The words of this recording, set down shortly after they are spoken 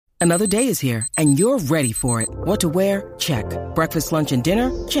Another day is here, and you're ready for it. What to wear? Check. Breakfast, lunch, and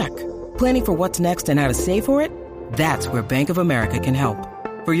dinner? Check. Planning for what's next and how to save for it? That's where Bank of America can help.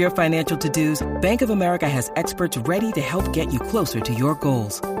 For your financial to-dos, Bank of America has experts ready to help get you closer to your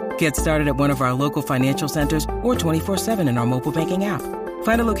goals. Get started at one of our local financial centers or 24/7 in our mobile banking app.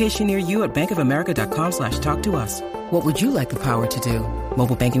 Find a location near you at bankofamerica.com/talktous. What would you like the power to do?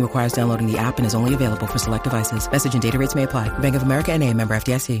 Mobile banking requires downloading the app and is only available for select devices. Message and data rates may apply. Bank of America N.A., member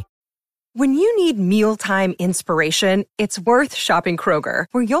FDIC. When you need mealtime inspiration, it's worth shopping Kroger,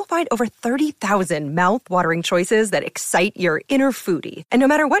 where you'll find over 30,000 mouth-watering choices that excite your inner foodie. And no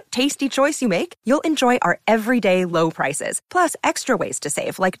matter what tasty choice you make, you'll enjoy our everyday low prices, plus extra ways to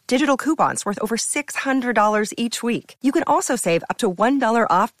save, like digital coupons worth over $600 each week. You can also save up to $1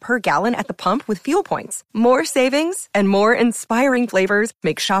 off per gallon at the pump with fuel points. More savings and more inspiring flavors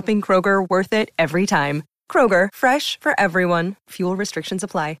make shopping Kroger worth it every time. Kroger, fresh for everyone. Fuel restrictions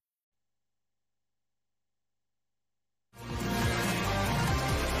apply.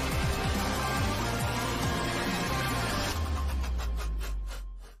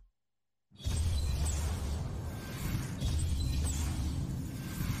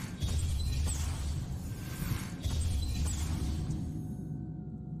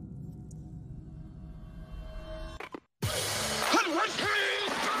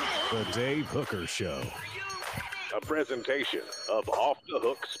 The Dave Hooker Show. A presentation of Off the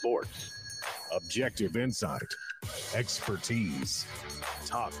Hook Sports. Objective insight, expertise,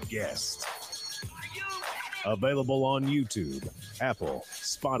 top guests. Available on YouTube, Apple,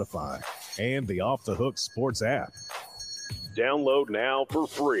 Spotify, and the Off the Hook Sports app. Download now for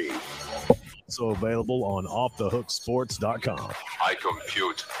free. Also available on offthehooksports.com. I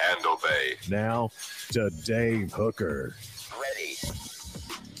compute and obey. Now to Dave Hooker. Ready.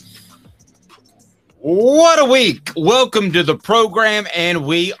 What a week. Welcome to the program, and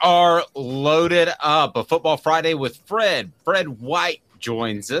we are loaded up. A Football Friday with Fred. Fred White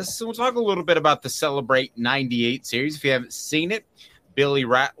joins us. So we'll talk a little bit about the Celebrate 98 series. If you haven't seen it, Billy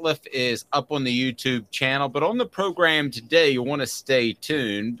Ratliff is up on the YouTube channel. But on the program today, you want to stay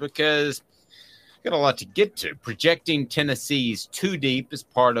tuned because we've got a lot to get to. Projecting Tennessee's two deep is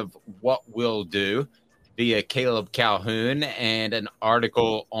part of what we'll do via Caleb Calhoun and an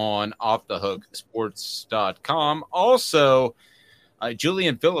article on offthehooksports.com. Also,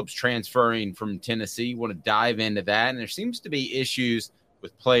 Julian Phillips transferring from Tennessee. Want to dive into that. And there seems to be issues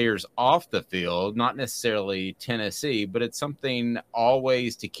with players off the field, not necessarily Tennessee, but it's something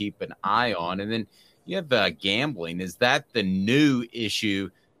always to keep an eye on. And then you have gambling. Is that the new issue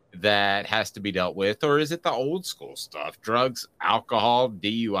that has to be dealt with, or is it the old school stuff? Drugs, alcohol,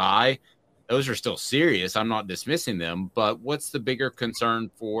 DUI. Those are still serious. I'm not dismissing them, but what's the bigger concern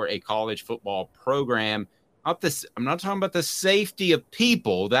for a college football program? I'm not talking about the safety of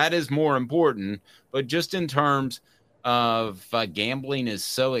people. That is more important, but just in terms of gambling is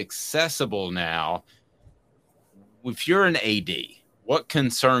so accessible now. If you're an AD, what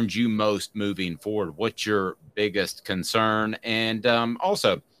concerns you most moving forward? What's your biggest concern? And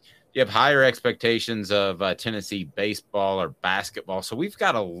also, you have higher expectations of Tennessee baseball or basketball. So we've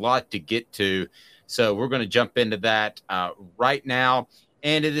got a lot to get to. So we're going to jump into that right now.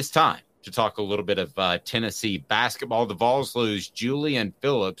 And it is time to talk a little bit of Tennessee basketball. The Vols lose Julian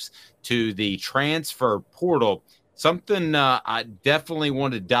Phillips to the transfer portal. Something I definitely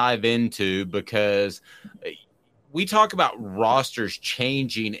want to dive into because we talk about rosters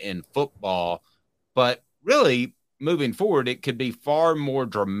changing in football, but really – moving forward, it could be far more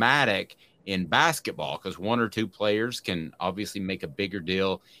dramatic in basketball because one or two players can obviously make a bigger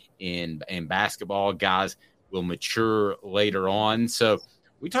deal in basketball. Guys will mature later on. So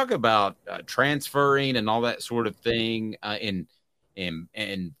we talk about transferring and all that sort of thing in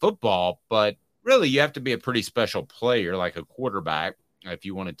football, but really you have to be a pretty special player like a quarterback if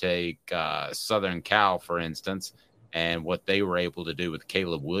you want to take Southern Cal, for instance, and what they were able to do with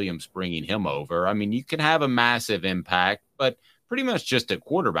Caleb Williams bringing him over. I mean, you can have a massive impact, but pretty much just a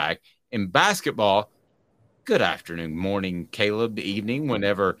quarterback. In basketball, good afternoon, morning, Caleb, evening,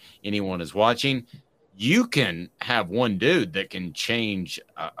 whenever anyone is watching, you can have one dude that can change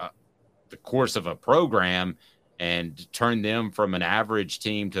the course of a program and turn them from an average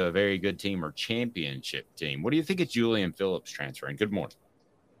team to a very good team or championship team. What do you think of Julian Phillips transferring? Good morning.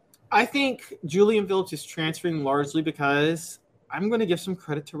 I think Julian Phillips is transferring largely because I'm going to give some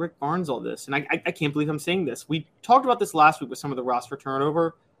credit to Rick Barnes on this. And I can't believe I'm saying this. We talked about this last week with some of the roster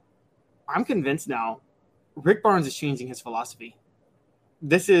turnover. I'm convinced now Rick Barnes is changing his philosophy.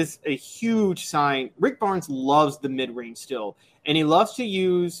 This is a huge sign. Rick Barnes loves the mid-range still, and he loves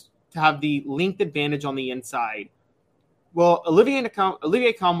to have the length advantage on the inside. Well, Olivier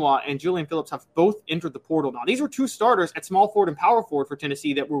Kamwa and Julian Phillips have both entered the portal now. These were two starters at small forward and power forward for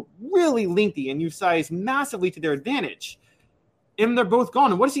Tennessee that were really lengthy and used size massively to their advantage. And they're both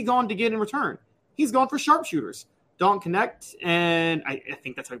gone. And what has he gone to get in return? He's gone for sharpshooters. Don't Connect, and I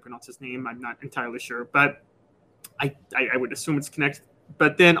think that's how you pronounce his name. I'm not entirely sure, but I would assume it's Connect.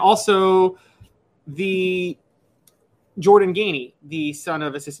 But then also the Jordan Gainey, the son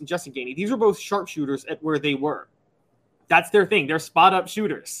of assistant Justin Gainey. These were both sharpshooters at where they were. That's their thing. They're spot-up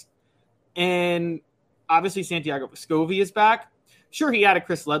shooters. And obviously Santiago Vescovi is back. Sure, he added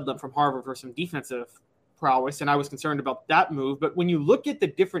Chris Ledlum from Harvard for some defensive prowess, and I was concerned about that move. But when you look at the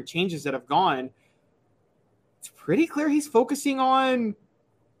different changes that have gone, it's pretty clear he's focusing on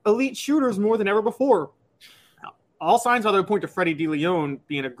elite shooters more than ever before. All signs other point to Freddie DeLeon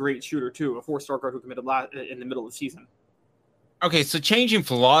being a great shooter, too, a 4-star guard who committed in the middle of the season. Okay, so changing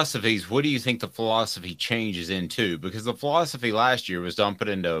philosophies, what do you think the philosophy changes into? Because the philosophy last year was dump it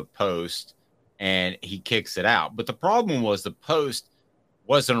into a post and he kicks it out. But the problem was the post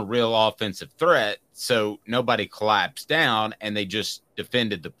wasn't a real offensive threat, so nobody collapsed down and they just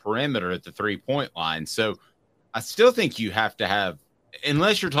defended the perimeter at the three-point line. So I still think you have to have,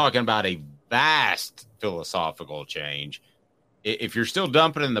 unless you're talking about a vast philosophical change, if you're still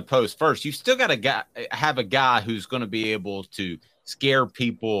dumping in the post first, you've still got to have a guy who's going to be able to scare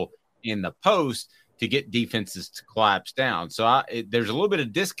people in the post to get defenses to collapse down. So there's a little bit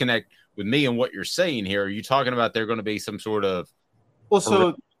of disconnect with me and what you're saying here. Are you talking about they're going to be some sort of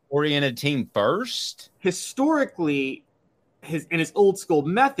oriented team first? Historically, in his old school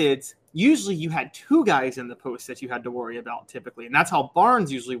methods, usually you had two guys in the post that you had to worry about typically, and that's how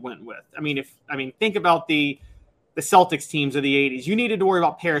Barnes usually went with. Think about the Celtics teams of the 80s. You needed to worry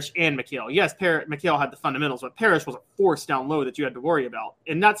about Parrish and McHale. Yes, McHale had the fundamentals, but Parrish was a force down low that you had to worry about.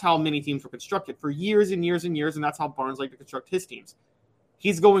 And that's how many teams were constructed for years and years and years, and that's how Barnes liked to construct his teams.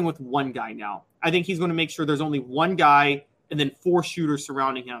 He's going with one guy now. I think he's going to make sure there's only one guy and then 4 shooters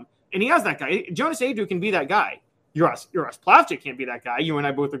surrounding him. And he has that guy. Jonas Adu can be that guy. Uras Plavsic can't be that guy. You and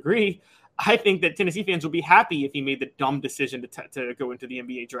I both agree. I think that Tennessee fans will be happy if he made the dumb decision to go into the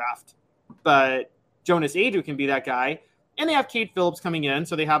NBA draft. But Jonas Adu can be that guy. And they have Cade Phillips coming in,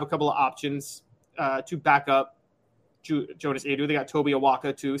 so they have a couple of options to back up Jonas Adu. They got Toby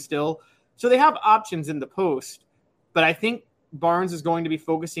Awaka, too, still. So they have options in the post. But I think Barnes is going to be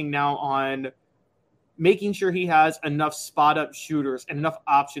focusing now on making sure he has enough spot-up shooters and enough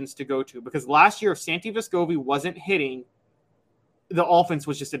options to go to. Because last year, if Santi Vescovi wasn't hitting, the offense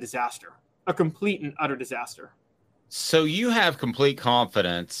was just a disaster. A complete and utter disaster. So you have complete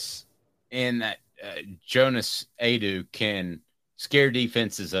confidence in that Jonas Adu can scare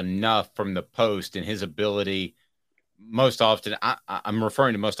defenses enough from the post and his ability most often, I'm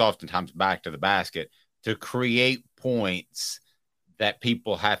referring to most oftentimes back to the basket, to create points that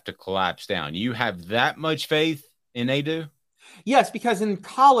people have to collapse down. You have that much faith in Adu? Yes, because in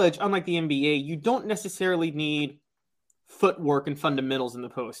college, unlike the NBA, you don't necessarily need footwork and fundamentals in the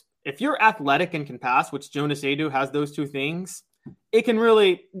post. If you're athletic and can pass, which Jonas Adu has those two things, it can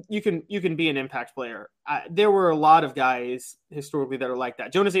really, you can be an impact player. There were a lot of guys historically that are like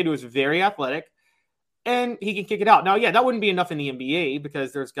that. Jonas Adu is very athletic and he can kick it out. Now, yeah, that wouldn't be enough in the NBA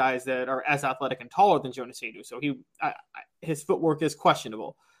because there's guys that are as athletic and taller than Jonas Adu. So his footwork is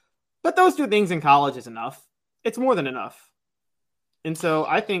questionable. But those two things in college is enough. It's more than enough. And so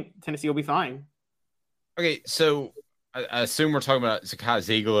I think Tennessee will be fine. Okay, so I assume we're talking about Zakai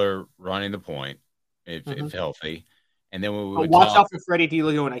Ziegler running the point if healthy. And then we would watch out for Freddie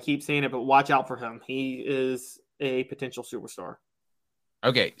DeLeon. I keep saying it, but watch out for him. He is a potential superstar.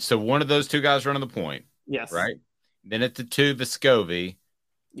 Okay, so one of those two guys running the point. Yes. Right? Then at the 2, Vescovi.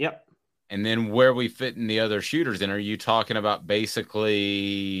 Yep. And then where we fit in the other shooters in, are you talking about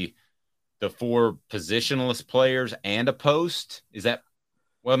basically the 4 positionless players and a post? Is that,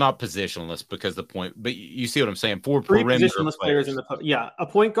 well, not positionless because the point, but you see what I'm saying? 4 perimeter positionless players in the post. Yeah, a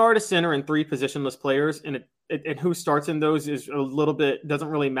point guard, a center, and 3 positionless players. And who starts in those is a little bit, doesn't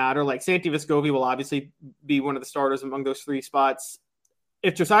really matter. Like Santi Vescovi will obviously be one of the starters among those 3 spots.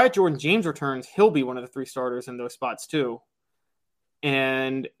 If Josiah Jordan-James returns, he'll be one of the 3 starters in those spots too.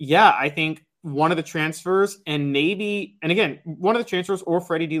 And yeah, I think one of the transfers and again, one of the transfers or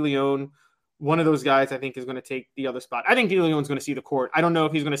Freddie DeLeon, one of those guys I think is going to take the other spot. I think DeLeon's going to see the court. I don't know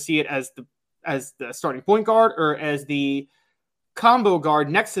if he's going to see it as the starting point guard or as the combo guard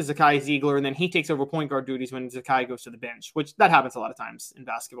next to Zakai Ziegler, and then he takes over point guard duties when Zakai goes to the bench, which that happens a lot of times in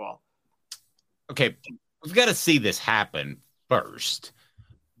basketball. Okay, we've got to see this happen first.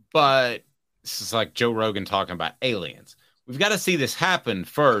 But this is like Joe Rogan talking about aliens. We've got to see this happen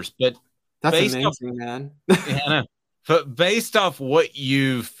first. But that's amazing, man. Yeah, But based off what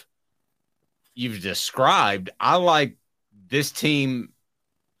you've described, I like this team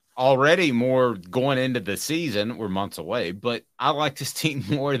already more going into the season. We're months away, but I like this team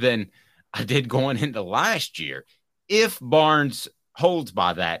more than I did going into last year. If Barnes holds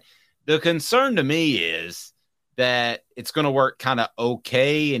by that, the concern to me is that it's going to work kind of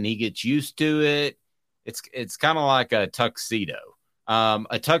okay and he gets used to it. It's kind of like a tuxedo.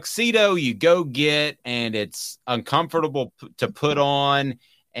 A tuxedo you go get and it's uncomfortable to put on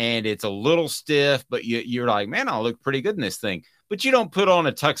and it's a little stiff, but you're like, man, I'll look pretty good in this thing. But you don't put on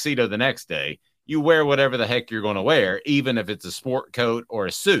a tuxedo the next day. You wear whatever the heck you're going to wear, even if it's a sport coat or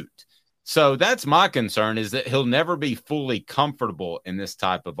a suit. So that's my concern, is that he'll never be fully comfortable in this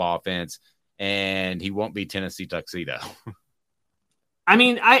type of offense, and he won't be Tennessee tuxedo. I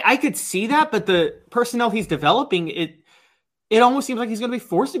mean, I could see that, but the personnel he's developing, it almost seems like he's going to be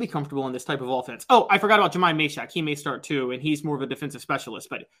forced to be comfortable in this type of offense. Oh, I forgot about Jemai Meshack. He may start too, and he's more of a defensive specialist.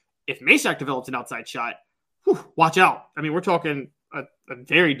 But if Meshack develops an outside shot, watch out. I mean, we're talking a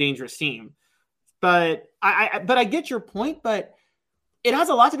very dangerous team. But I get your point, but it has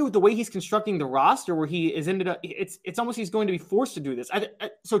a lot to do with the way he's constructing the roster, where he is ended up. It's almost he's going to be forced to do this.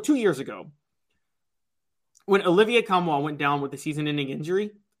 So 2 years ago, when Olivier Camois went down with the season-ending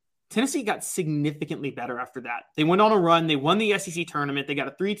injury, Tennessee got significantly better after that. They went on a run. They won the SEC tournament. They got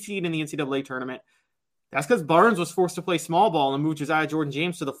a 3 seed in the NCAA tournament. That's because Barnes was forced to play small ball and move Josiah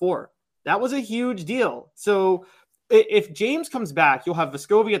Jordan-James to the 4. That was a huge deal. So if James comes back, you'll have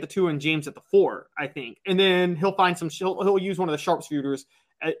Vescovi at the 2 and James at the 4, I think. And then he'll find he'll use one of the sharpshooters,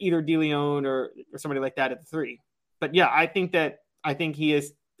 either DeLeon or somebody like that at the 3. But yeah, I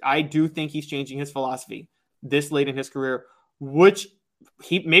do think he's changing his philosophy this late in his career, which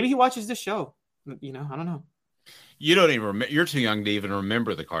maybe he watches this show. I don't know. You don't even remember. You're too young to even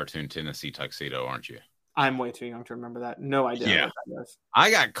remember the cartoon Tennessee tuxedo, aren't you? I'm way too young to remember that. No idea. Yeah. What that is.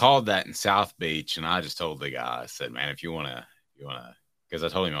 I got called that in South Beach, and I just told the guy, I said, man, if you want to, because I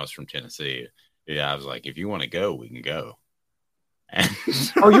told him I was from Tennessee. Yeah, I was like, if you want to go, we can go. And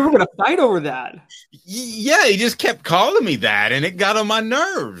oh, you were going to fight over that? Yeah, he just kept calling me that, and it got on my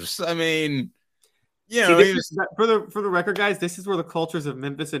nerves. I mean, for the record, guys, this is where the cultures of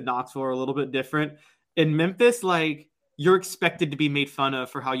Memphis and Knoxville are a little bit different. In Memphis, like, you're expected to be made fun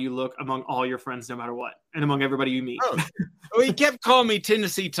of for how you look among all your friends, no matter what, and among everybody you meet. Oh. Well, he kept calling me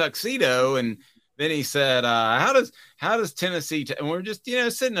Tennessee tuxedo, and then he said, how does Tennessee and we're just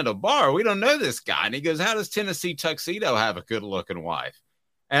sitting at a bar, we don't know this guy, and he goes, how does Tennessee tuxedo have a good looking wife?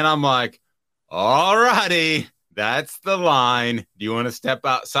 And I'm like, all righty, that's the line. Do you want to step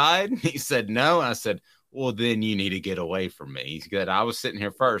outside? And he said no. And I said, well, then you need to get away from me. He said, I was sitting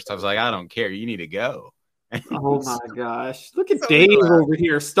here first. I was like, I don't care, you need to go. Oh my gosh, look at Dave over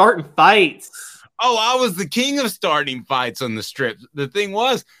here starting fights. Oh, I was the king of starting fights on the strip. The thing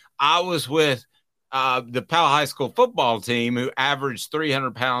was, I was with the Powell High School football team, who averaged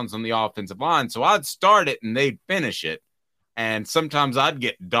 300 pounds on the offensive line. So I'd start it and they'd finish it. And sometimes I'd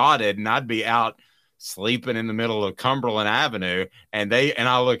get dotted and I'd be out sleeping in the middle of Cumberland Avenue, and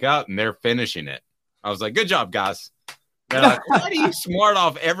I look out and they're finishing it. I was like, good job, guys. They're like, why do you smart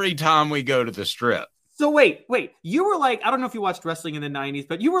off every time we go to the strip? So wait, you were like, I don't know if you watched wrestling in the 90s,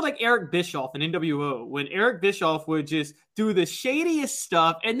 but you were like Eric Bischoff in NWO, when Eric Bischoff would just do the shadiest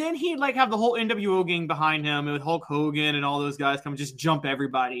stuff, and then he'd like have the whole NWO gang behind him, and with Hulk Hogan and all those guys come just jump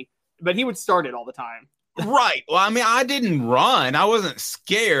everybody. But he would start it all the time. Right. Well, I mean, I didn't run. I wasn't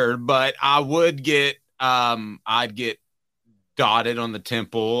scared, but I would get I'd get dotted on the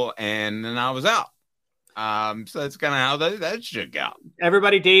temple, and then I was out. So that's kind of how that shook out.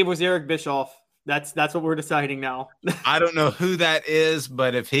 Everybody, Dave was Eric Bischoff. That's what we're deciding now. I don't know who that is,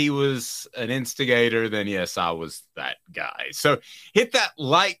 but if he was an instigator, then yes, I was that guy. So hit that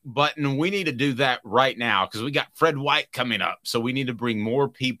like button. We need to do that right now because we got Fred White coming up. So we need to bring more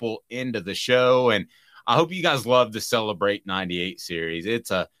people into the show. And I hope you guys love the Celebrate 98 series. It's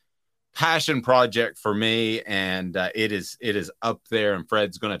a passion project for me, and it is up there. And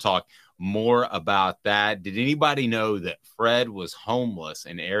Fred's going to talk more about that. Did anybody know that Fred was homeless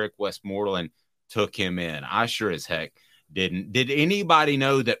and Eric Westmoreland took him in? I sure as heck didn't. Did anybody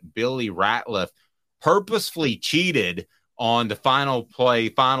know that Billy Ratliff purposefully cheated on the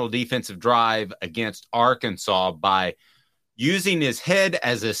final defensive drive against Arkansas by using his head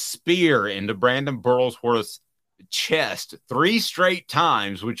as a spear into Brandon Burlsworth's chest 3 straight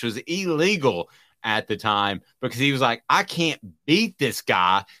times, which was illegal at the time, because he was like, I can't beat this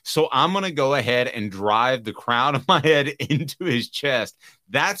guy, so I'm going to go ahead and drive the crown of my head into his chest.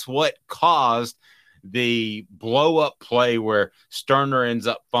 That's what caused the blow-up play where Sterner ends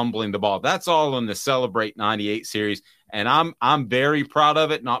up fumbling the ball. That's all in the Celebrate 98 series, and I'm very proud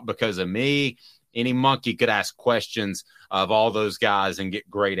of it, not because of me. Any monkey could ask questions of all those guys and get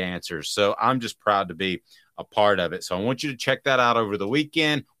great answers. So I'm just proud to be a part of it. So I want you to check that out over the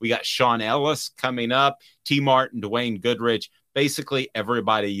weekend. We got Sean Ellis coming up, T. Martin, Dwayne Goodrich, basically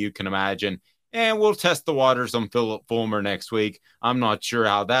everybody you can imagine. And we'll test the waters on Philip Fulmer next week. I'm not sure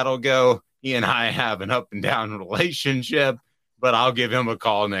how that'll go. He and I have an up and down relationship, but I'll give him a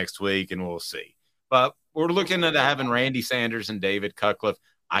call next week and we'll see. But we're looking at having Randy Sanders and David Cutcliffe.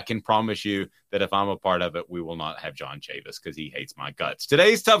 I can promise you that if I'm a part of it, we will not have John Chavis because he hates my guts.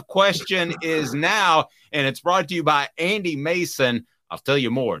 Today's tough question is now, and it's brought to you by Andy Mason. I'll tell you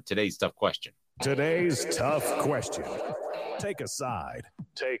more. Today's tough question. Today's tough question. Take a side.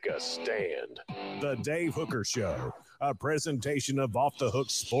 Take a stand. The Dave Hooker Show, a presentation of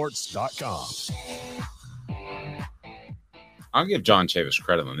OffTheHookSports.com. I'll give John Chavis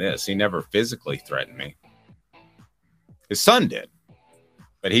credit on this. He never physically threatened me. His son did.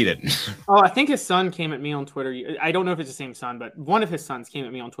 But he didn't. Oh, I think his son came at me on Twitter. I don't know if it's the same son, but one of his sons came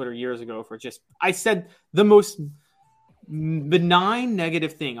at me on Twitter years ago for just, I said the most benign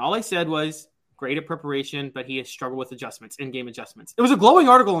negative thing. All I said was great at preparation, but he has struggled with adjustments, in-game adjustments. It was a glowing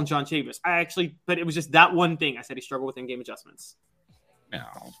article on John Chavis. But it was just that one thing. I said he struggled with in-game adjustments. No,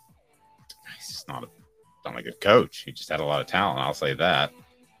 he's not a good coach. He just had a lot of talent. I'll say that.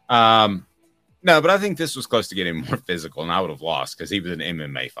 No, but I think this was close to getting more physical, and I would have lost because he was an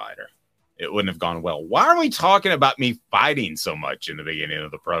MMA fighter. It wouldn't have gone well. Why are we talking about me fighting so much in the beginning of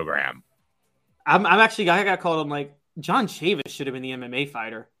the program? I got called. I'm like, John Chavis should have been the MMA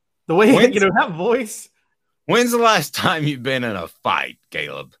fighter. The way, that voice. When's the last time you've been in a fight,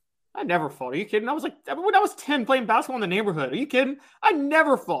 Caleb? I never fought. Are you kidding? I was when I was 10 playing basketball in the neighborhood. Are you kidding? I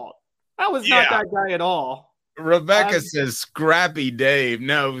never fought. I was not that guy at all. Rebecca says, Scrappy Dave.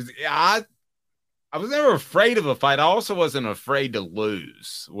 No, I was never afraid of a fight. I also wasn't afraid to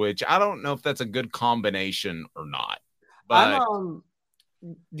lose, which I don't know if that's a good combination or not. But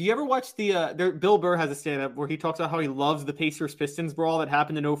do you ever watch Bill Burr has a stand-up where he talks about how he loves the Pacers-Pistons brawl that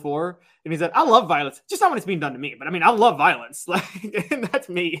happened in 2004? And he said, I love violence. Just not when it's being done to me. But, I love violence. And that's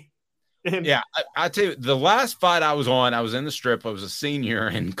me. And I tell you, the last fight I was on, I was in the Strip. I was a senior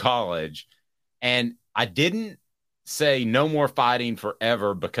in college. And I didn't say no more fighting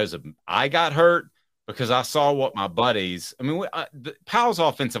forever because I got hurt. Because I saw what my buddies, Powell's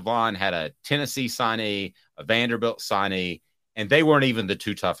offensive line had a Tennessee signee, a Vanderbilt signee, and they weren't even the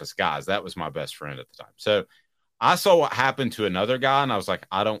two toughest guys. That was my best friend at the time. So I saw what happened to another guy, and I was like,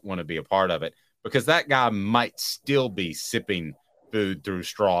 I don't want to be a part of it because that guy might still be sipping food through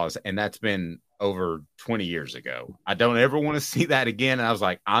straws, and that's been over 20 years ago. I don't ever want to see that again. And I was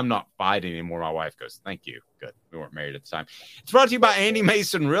like, I'm not fighting anymore. My wife goes, thank you. Good. We weren't married at the time. It's brought to you by Andy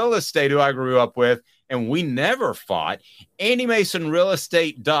Mason Real Estate, who I grew up with, and we never fought.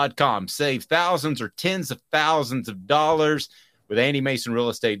 AndyMasonRealEstate.com. Save thousands or tens of thousands of dollars with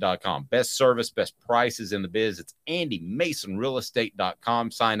AndyMasonRealEstate.com. Best service, best prices in the biz. It's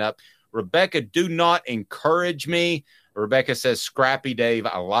AndyMasonRealEstate.com. Sign up. Rebecca, do not encourage me. Rebecca says, Scrappy Dave,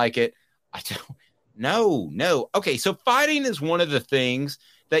 I like it. I don't. No. Okay, so fighting is one of the things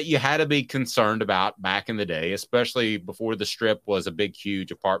that you had to be concerned about back in the day, especially before the Strip was a big,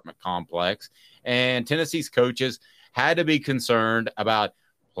 huge apartment complex. And Tennessee's coaches had to be concerned about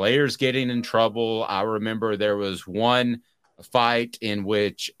players getting in trouble. I remember there was one fight in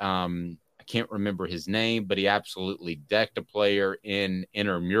which I can't remember his name, but he absolutely decked a player in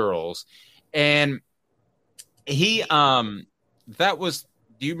intramurals. And he that was.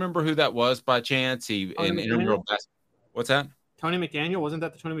 Do you remember who that was by chance? He in intramural basketball. What's that? Tony McDaniel. Wasn't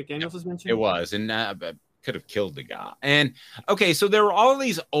that the Tony McDaniel suspension? It was, and could have killed the guy. And okay, so there were all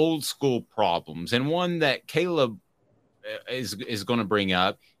these old school problems, and one that Caleb is going to bring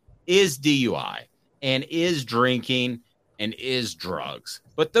up is DUI and is drinking and is drugs.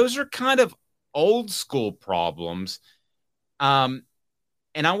 But those are kind of old school problems, and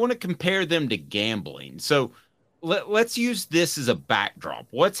I want to compare them to gambling. So let's use this as a backdrop.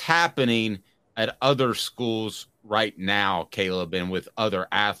 What's happening at other schools right now, Caleb, and with other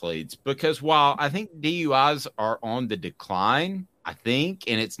athletes? Because while I think DUIs are on the decline, and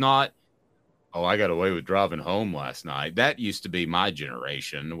it's not, I got away with driving home last night. That used to be my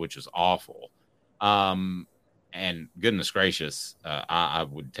generation, which is awful. And goodness gracious, I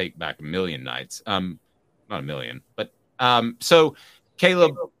would take back a million nights. Not a million, but so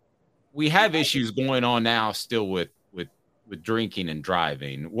Caleb, we have issues going on now still with drinking and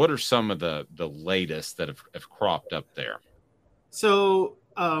driving. What are some of the latest that have cropped up there? So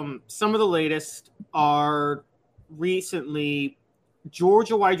some of the latest are recently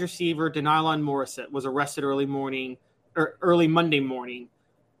Georgia wide receiver Denylon Morissette was arrested early Monday morning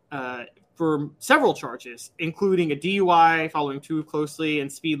for several charges, including a DUI, following too closely,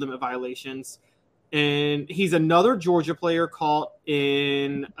 and speed limit violations. And he's another Georgia player caught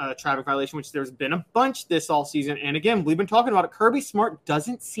in a traffic violation, which there's been a bunch this all season. And again, we've been talking about it. Kirby Smart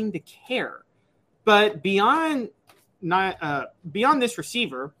doesn't seem to care. But beyond this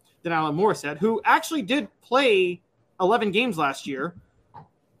receiver, Denylon Morissette, who actually did play 11 games last year,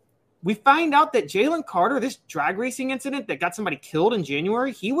 we find out that Jalen Carter, this drag racing incident that got somebody killed in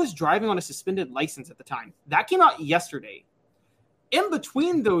January, he was driving on a suspended license at the time. That came out yesterday. In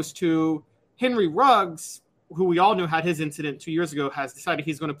between those two, Henry Ruggs, who we all knew had his incident 2 years ago, has decided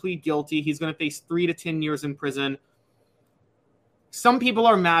he's going to plead guilty. He's going to face 3 to 10 years in prison. Some people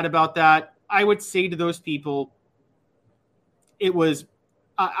are mad about that. I would say to those people, it was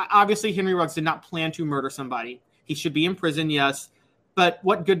obviously Henry Ruggs did not plan to murder somebody. He should be in prison, yes. But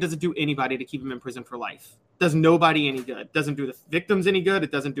what good does it do anybody to keep him in prison for life? Does nobody any good. Doesn't do the victims any good.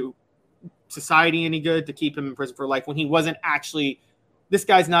 It doesn't do society any good to keep him in prison for life when he wasn't actually. This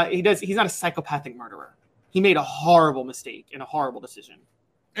guy's not. He's not a psychopathic murderer. He made a horrible mistake and a horrible decision.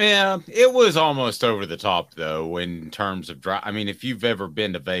 Yeah, it was almost over the top, though, in terms of I mean, if you've ever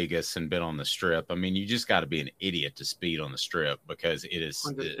been to Vegas and been on the Strip, I mean, you just got to be an idiot to speed on the Strip because it's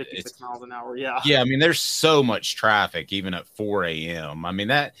 156 miles an hour. Yeah. Yeah, I mean, there's so much traffic, even at 4 a.m. I mean,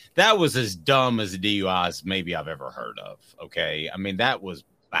 that was as dumb as a DUI as maybe I've ever heard of. Okay. I mean, that was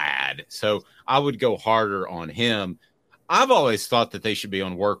bad. So I would go harder on him. I've always thought that they should be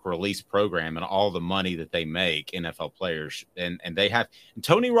on work release program, and all the money that they make, NFL players, and they have. And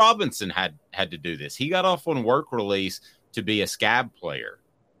Tony Robinson had to do this. He got off on work release to be a scab player,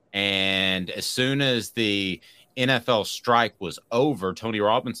 and as soon as the NFL strike was over, Tony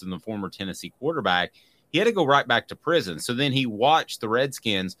Robinson, the former Tennessee quarterback, he had to go right back to prison. So then he watched the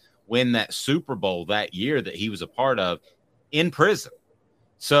Redskins win that Super Bowl that year that he was a part of in prison.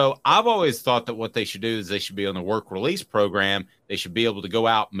 So I've always thought that what they should do is they should be on the work release program. They should be able to go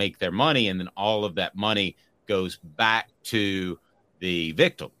out, make their money, and then all of that money goes back to the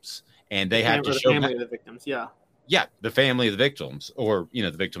victims. And they have to show the family of the victims. Yeah. Yeah. The family of the victims, or, the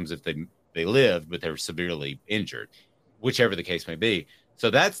victims if they lived, but they were severely injured, whichever the case may be.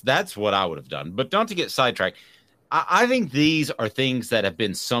 So that's what I would have done. But not to get sidetracked. I think these are things that have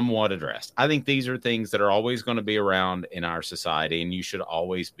been somewhat addressed. I think these are things that are always going to be around in our society, and you should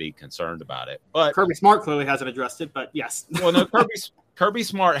always be concerned about it. But Kirby Smart clearly hasn't addressed it, but yes. Well, no, Kirby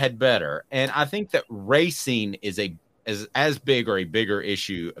Smart had better. And I think that racing is as big or a bigger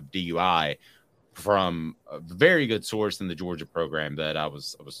issue of DUI from a very good source in the Georgia program that I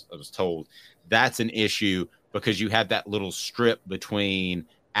was told. That's an issue because you have that little strip between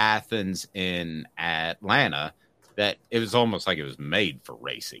Athens and Atlanta that it was almost like it was made for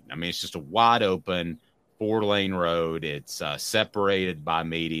racing. I mean, it's just a wide open 4-lane road. It's separated by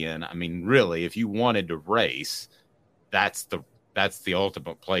median. I mean, really, if you wanted to race, that's the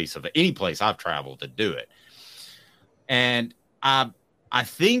ultimate place of any place I've traveled to do it. And I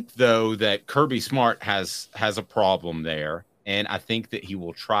think, though, that Kirby Smart has a problem there, and I think that he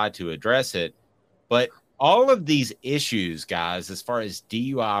will try to address it. But all of these issues, guys, as far as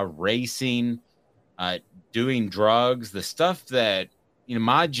DUI, racing, doing drugs, the stuff that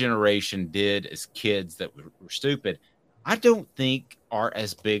my generation did as kids that were stupid, I don't think are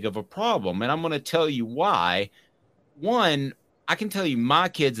as big of a problem. And I'm going to tell you why. One, I can tell you my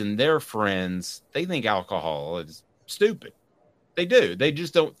kids and their friends, they think alcohol is stupid. They do. They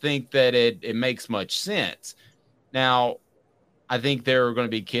just don't think that it makes much sense. Now, I think there are going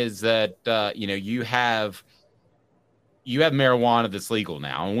to be kids that, you have marijuana that's legal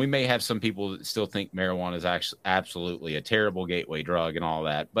now, and we may have some people that still think marijuana is actually absolutely a terrible gateway drug and all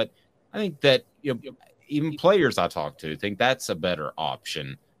that. But I think that even players I talk to think that's a better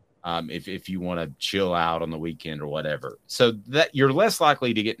option if you want to chill out on the weekend or whatever. So that you're less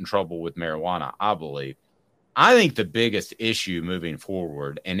likely to get in trouble with marijuana, I believe. I think the biggest issue moving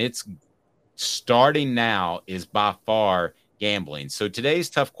forward, and it's starting now, is by far gambling. So today's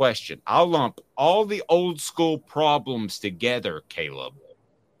tough question. I'll lump all the old school problems together, Caleb,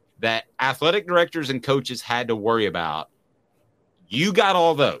 that athletic directors and coaches had to worry about. You got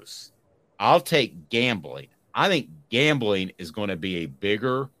all those. I'll take gambling. I think gambling is going to be a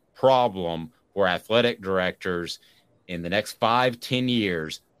bigger problem for athletic directors in the next 5-10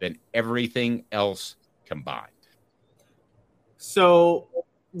 years than everything else combined. So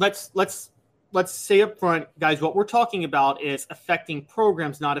let's say up front, guys, what we're talking about is affecting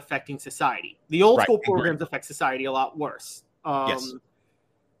programs, not affecting society. The old school programs affect society a lot worse. Yes.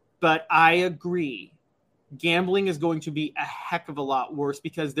 But I agree. Gambling is going to be a heck of a lot worse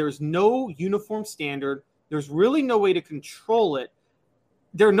because there's no uniform standard. There's really no way to control it.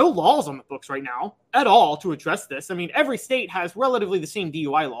 There are no laws on the books right now at all to address this. I mean, every state has relatively the same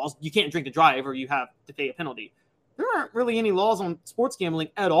DUI laws. You can't drink and drive or you have to pay a penalty. There aren't really any laws on sports gambling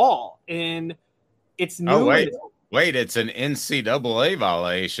at all. And it's new. Oh, wait, it's an NCAA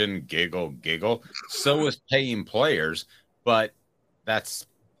violation. Giggle, giggle. So is paying players, but that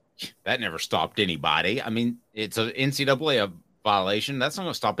never stopped anybody. I mean, it's an NCAA violation. That's not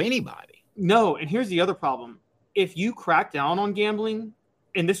going to stop anybody. No, and here's the other problem. If you crack down on gambling,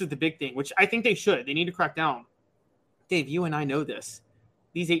 and this is the big thing, which I think they should. They need to crack down. Dave, you and I know this.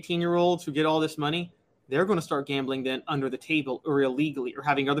 These 18-year-olds who get all this money, they're going to start gambling then under the table or illegally or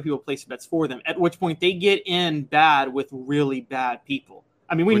having other people place bets for them, at which point they get in bad with really bad people.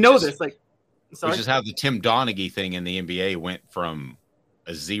 I mean, we know this. Which is how the Tim Donaghy thing in the NBA went from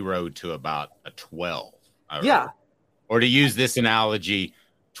a 0 to about a 12. Yeah. Or to use this analogy,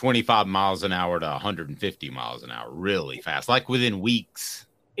 25 miles an hour to 150 miles an hour really fast, like within weeks.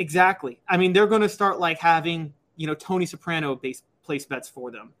 Exactly. I mean, they're going to start like having, Tony Soprano place bets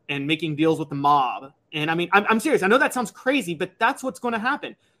for them and making deals with the mob. And I mean, I'm serious. I know that sounds crazy, but that's what's going to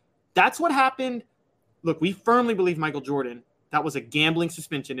happen. That's what happened. Look, we firmly believe Michael Jordan, that was a gambling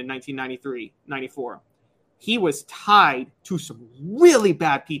suspension in 1993, 94. He was tied to some really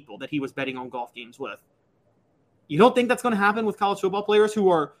bad people that he was betting on golf games with. You don't think that's going to happen with college football players who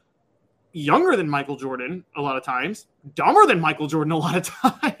are younger than Michael Jordan a lot of times, dumber than Michael Jordan a lot of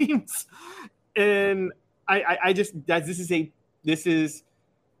times? And this is,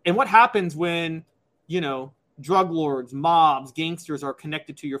 and what happens when, drug lords, mobs, gangsters are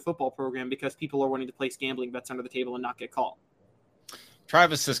connected to your football program because people are wanting to place gambling bets under the table and not get caught.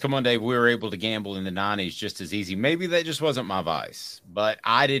 Travis says, come on, Dave, we were able to gamble in the 90s just as easy. Maybe that just wasn't my vice, but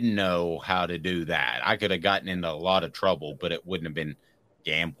I didn't know how to do that. I could have gotten into a lot of trouble, but it wouldn't have been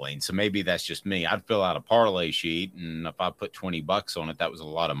gambling. So maybe that's just me. I'd fill out a parlay sheet, and if I put $20 on it, that was a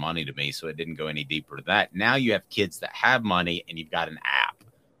lot of money to me, so it didn't go any deeper to that. Now you have kids that have money, and you've got an app.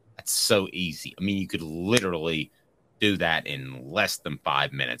 That's so easy. I mean, you could literally do that in less than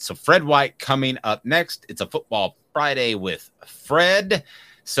 5 minutes. So Fred White coming up next. It's a Football Friday with Fred.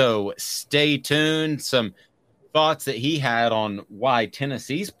 So stay tuned. Some thoughts that he had on why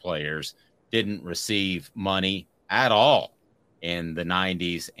Tennessee's players didn't receive money at all in the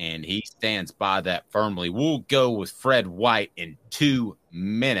 90s, and he stands by that firmly. We'll go with Fred White in 2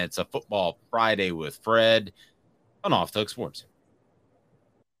 minutes. A Football Friday with Fred on Off the Hook Sports.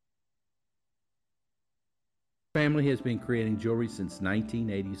 Family has been creating jewelry since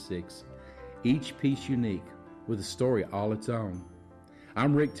 1986, each piece unique with a story all its own.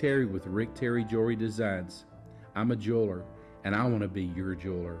 I'm Rick Terry with Rick Terry Jewelry Designs. I'm a jeweler, and I want to be your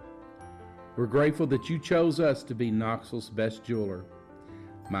jeweler. We're grateful that you chose us to be Knoxville's best jeweler.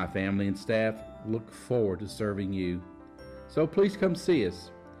 My family and staff look forward to serving you. So please come see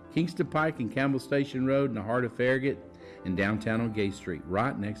us. Kingston Pike and Campbell Station Road in the heart of Farragut and downtown on Gay Street,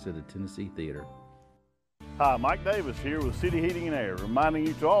 right next to the Tennessee Theater. Hi, Mike Davis here with City Heating and Air, reminding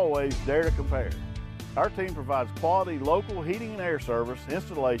you to always dare to compare. Our team provides quality local heating and air service,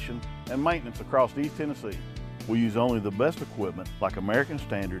 installation, and maintenance across East Tennessee. We use only the best equipment like American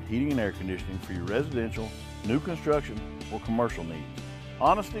Standard Heating and Air Conditioning for your residential, new construction, or commercial needs.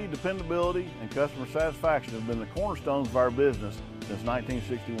 Honesty, dependability, and customer satisfaction have been the cornerstones of our business since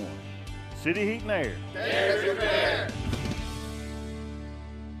 1961. City Heat and Air. Dare to compare.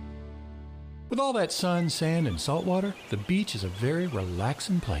 With all that sun, sand, and salt water, the beach is a very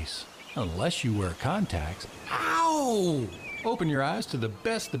relaxing place. Unless you wear contacts. Ow! Open your eyes to the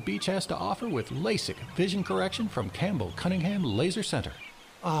best the beach has to offer with LASIK vision correction from Campbell Cunningham Laser Center.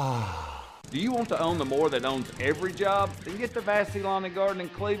 Ah. Do you want to own the more that owns every job? Then get to Vassey Lawn and Garden in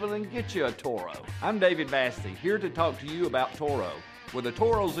Cleveland and get you a Toro. I'm David Vassey, here to talk to you about Toro. With a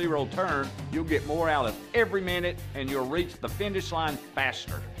Toro Zero Turn, you'll get more out of every minute and you'll reach the finish line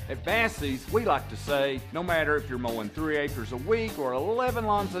faster. At Vassey's, we like to say, no matter if you're mowing 3 acres a week or 11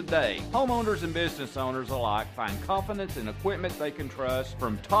 lawns a day, homeowners and business owners alike find confidence in equipment they can trust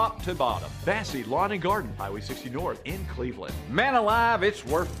from top to bottom. Vassey Lawn and Garden, Highway 60 North in Cleveland. Man alive, it's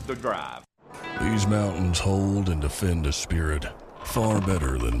worth the drive. These mountains hold and defend a spirit far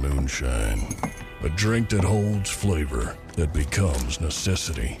better than moonshine. A drink that holds flavor that becomes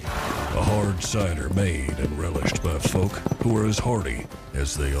necessity. A hard cider made and relished by folk who are as hearty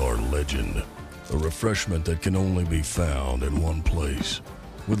as they are legend. A refreshment that can only be found in one place.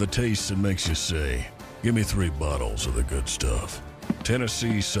 With a taste that makes you say, give me 3 bottles of the good stuff.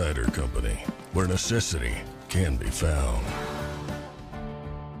 Tennessee Cider Company, where necessity can be found.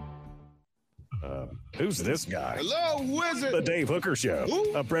 Who's this guy? Hello, wizard. The Dave Hooker Show,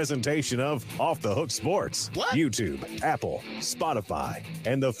 a presentation of Off the Hook Sports, YouTube, Apple, Spotify,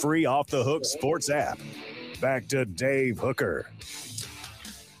 and the free Off the Hook Sports app. Back to Dave Hooker.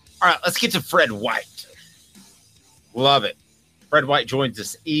 All right, let's get to Fred White. Love it. Fred White joins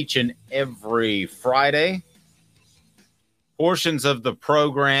us each and every Friday. Portions of the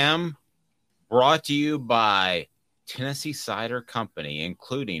program brought to you by Tennessee Cider Company,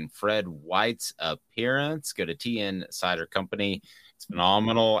 including Fred White's appearance. Go to TN Cider Company. It's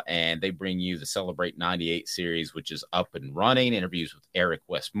phenomenal, and they bring you the Celebrate 98 series, which is up and running. Interviews with Eric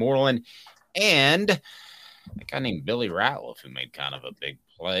Westmoreland and a guy named Billy Ratliff, who made kind of a big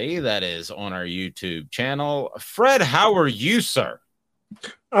play that is on our YouTube channel. Fred, how are you, sir?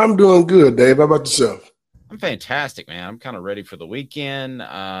 I'm doing good, Dave. How about yourself? I'm fantastic, man. I'm kind of ready for the weekend,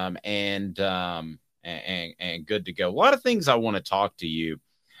 and good to go. A lot of things I want to talk to you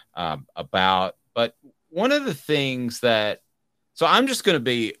about, but one of the things so I'm just going to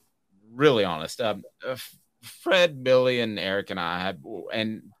be really honest. Fred, Billy, and Eric and I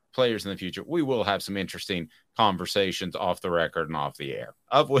and players in the future, we will have some interesting conversations off the record and off the air,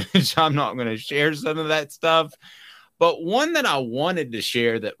 of which I'm not going to share some of that stuff. But one that I wanted to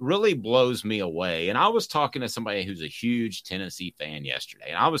share that really blows me away, and I was talking to somebody who's a huge Tennessee fan yesterday,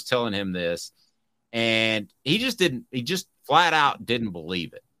 and I was telling him this, and he just flat out didn't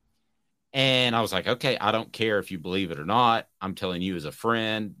believe it. And I was like, okay, I don't care if you believe it or not. I'm telling you as a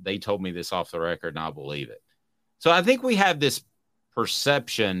friend. They told me this off the record, and I believe it. So I think we have this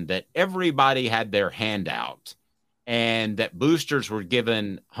perception that everybody had their hand out and that boosters were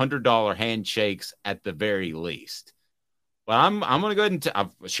given $100 handshakes at the very least. But I'm going to go ahead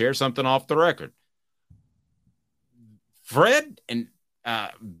and share something off the record. Fred and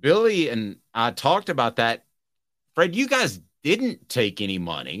Billy and I talked about that. Fred, you guys didn't take any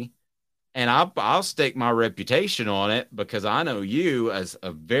money, and I'll stake my reputation on it because I know you as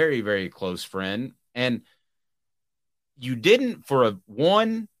a very, very close friend, and you didn't for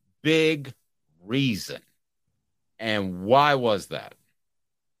one big reason. And why was that?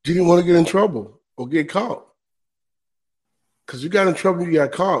 You didn't want to get in trouble or get caught. Because you got in trouble, you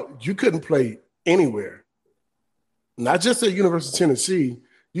got caught. You couldn't play anywhere. Not just at University of Tennessee.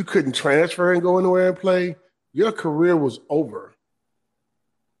 You couldn't transfer and go anywhere and play. Your career was over.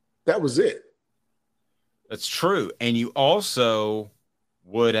 That was it. That's true. And you also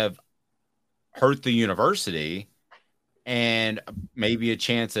would have hurt the university and maybe a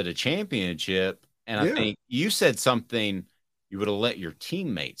chance at a championship. And I think you said something, you would have let your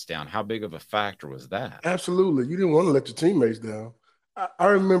teammates down. How big of a factor was that? Absolutely. You didn't want to let your teammates down. I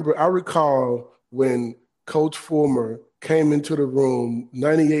recall when Coach Fulmer came into the room,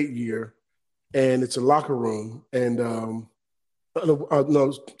 98 year, and it's a locker room and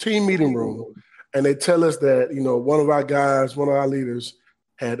team meeting room. And they tell us that, one of our guys, one of our leaders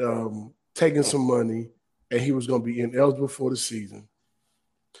had taken some money and he was going to be ineligible for the season.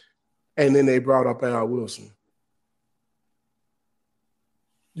 And then they brought up Al Wilson.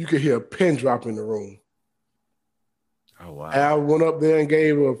 You could hear a pin drop in the room. Oh, wow. Al went up there and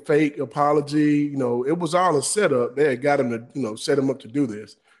gave a fake apology. It was all a setup. They had got him to, set him up to do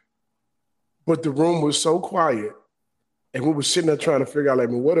this. But the room was so quiet. And we were sitting there trying to figure out,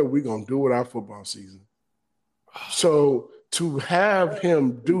 what are we going to do with our football season? So to have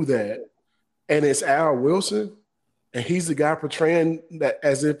him do that, and it's Al Wilson, and he's the guy portraying that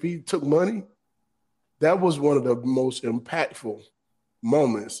as if he took money, that was one of the most impactful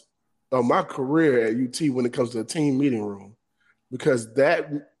moments of my career at UT when it comes to a team meeting room, because that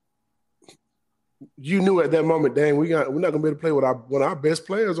you knew at that moment, dang, we're not gonna be able to play with one of our best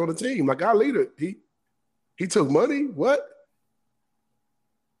players on the team. Like our leader, he took money. What?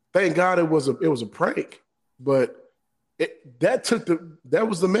 Thank God it was a prank, but that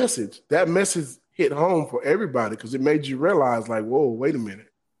was the message. That message hit home for everybody because it made you realize, whoa, wait a minute.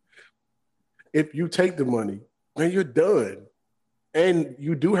 If you take the money, man, you're done. And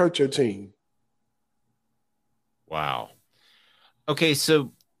you do hurt your team. Wow. Okay,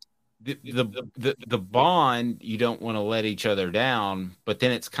 so the bond, you don't want to let each other down, but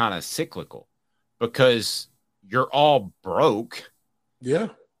then it's kind of cyclical because you're all broke. Yeah.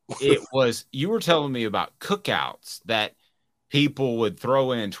 You were telling me about cookouts that people would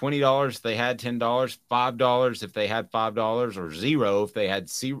throw in $20 if they had $10, $5 if they had $5, or $0 if they had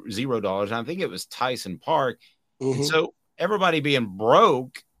 $0. And I think it was Tyson Park. Mm-hmm. And so everybody being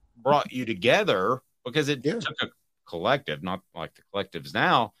broke brought you together because it took a collective, not like the collectives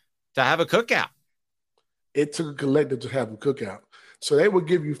now, to have a cookout. It took a collective to have a cookout. So they would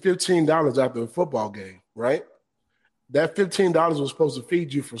give you $15 after a football game, right? That $15 was supposed to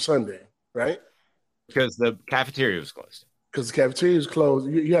feed you for Sunday, right? Because the cafeteria was closed. Because the cafeteria is closed.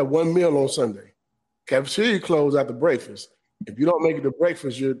 You have one meal on Sunday. Cafeteria closed after breakfast. If you don't make it to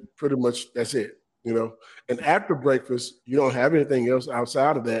breakfast, you're pretty much, that's it, you know. And after breakfast, you don't have anything else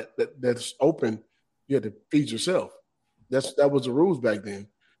outside of that's open. You have to feed yourself. That was the rules back then.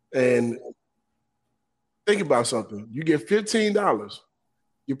 And think about something. You get $15.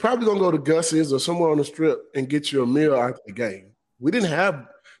 You're probably gonna go to Gus's or somewhere on the strip and get you a meal after the game. They didn't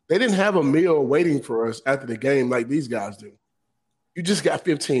have a meal waiting for us after the game like these guys do. You just got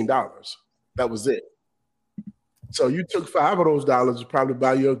 $15. That was it. So you took $5 of those dollars to probably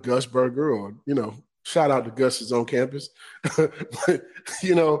buy you a Gus burger or, you know, shout out to Gus's on campus. But,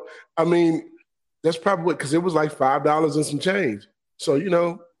 you know, I mean, that's probably what, because it was like $5 and some change. So, you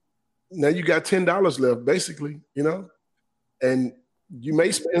know, now you got $10 left, basically, you know, and you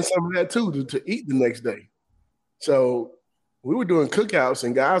may spend some of that too to eat the next day. So we were doing cookouts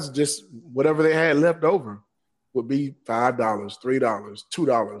and guys just, whatever they had left over would be $5, $3,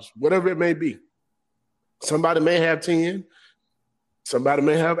 $2, whatever it may be. Somebody may have 10, somebody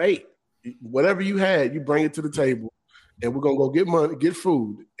may have 8. Whatever you had, you bring it to the table, and we're gonna go get money, get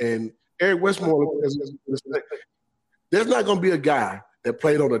food. And Eric Westmoreland, there's not gonna be a guy that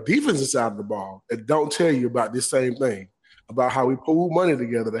played on the defensive side of the ball that don't tell you about this same thing, about how we pool money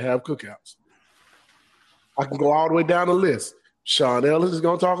together to have cookouts. I can go all the way down the list. Sean Ellis is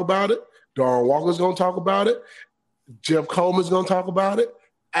gonna talk about it. Darren Walker's gonna talk about it. Jeff Coleman's gonna talk about it.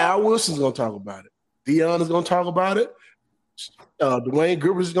 Al Wilson's gonna talk about it. Dion is going to talk about it. Dwayne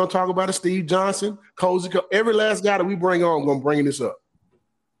Grivers is going to talk about it. Steve Johnson, Cozy, every last guy that we bring on, I'm going to bring this up.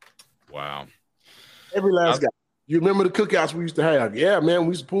 Wow. Every last guy. You remember the cookouts we used to have? Yeah, man, we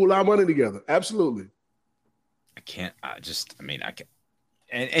used to pool our money together. Absolutely. I can't.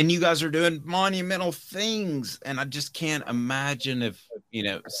 And you guys are doing monumental things, and I just can't imagine if, you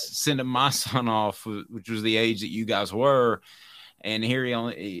know, sending my son off, which was the age that you guys were, and here he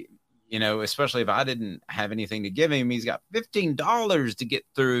only – you know, especially if I didn't have anything to give him, he's got $15 to get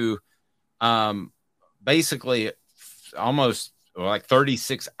through basically almost like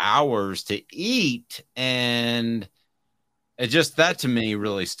 36 hours to eat. And it just, that to me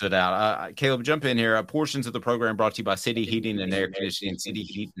really stood out. Caleb, jump in here. Portions of the program brought to you by City Heating and Air Conditioning,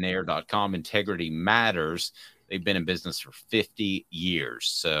 cityheatandair.com. Integrity matters. They've been in business for 50 years.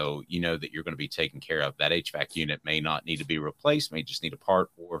 So you know that you're going to be taken care of. That HVAC unit may not need to be replaced, may just need a part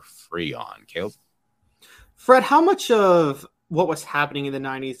or free on. Caleb? Fred, how much of what was happening in the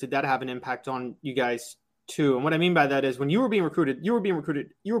 90s did that have an impact on you guys too? And what I mean by that is when you were being recruited, you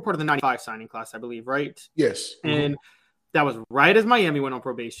were part of the 95 signing class, I believe, right? Yes. And that was right as Miami went on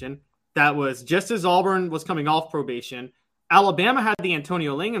probation. That was just as Auburn was coming off probation. Alabama had the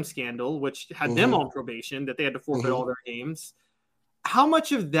Antonio Langham scandal, which had them on probation, that they had to forfeit all their games. How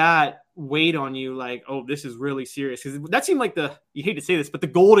much of that weighed on you? Like, oh, this is really serious. Because that seemed like you hate to say this, but the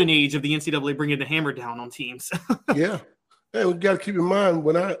golden age of the NCAA bringing the hammer down on teams. Yeah. Hey, we got to keep in mind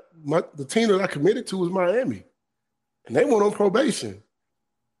the team that I committed to was Miami, and they went on probation.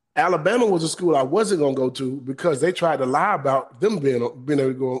 Alabama was a school I wasn't going to go to because they tried to lie about them being able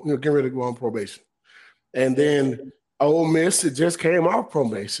to go, getting ready to go on probation. And then Ole Miss, it just came off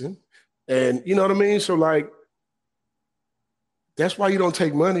probation. And you know what I mean? So, like, that's why you don't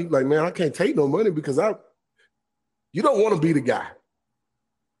take money. Like, man, I can't take no money because you don't want to be the guy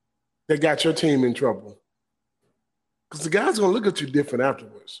that got your team in trouble. Because the guy's going to look at you different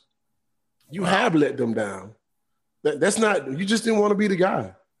afterwards. You have let them down. That's not – you just didn't want to be the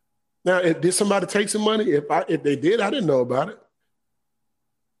guy. Now, did somebody take some money? If they did, I didn't know about it.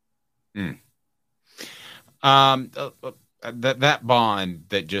 That bond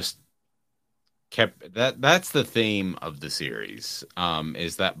that just kept that's the theme of the series,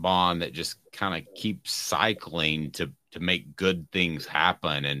 is that bond that just kind of keeps cycling to make good things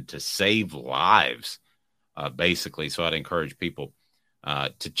happen and to save lives, basically. So I'd encourage people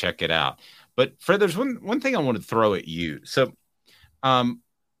to check it out. But Fred, there's one thing I want to throw at you. So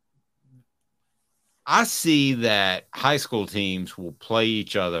I see that high school teams will play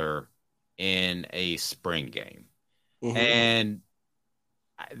each other in a spring game. And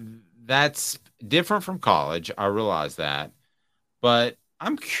that's different from college. I realize that. But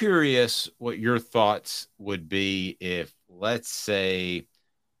I'm curious what your thoughts would be if, let's say,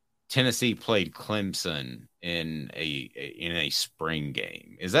 Tennessee played Clemson in a spring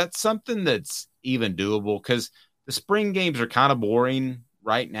game. Is that something that's even doable? Because the spring games are kind of boring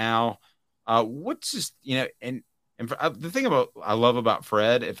right now. What's just, and the thing I love about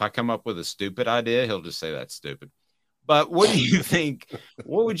Fred, if I come up with a stupid idea, he'll just say that's stupid. But what do you think?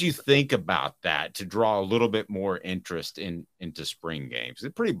 What would you think about that to draw a little bit more interest into spring games?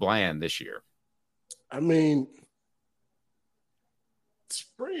 It's pretty bland this year. I mean,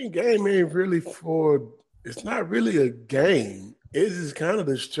 spring game ain't really it's not really a game. It is kind of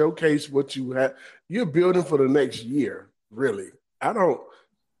to showcase what you have. You're building for the next year, really. I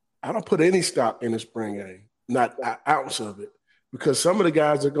don't put any stock in the spring game, not an ounce of it, because some of the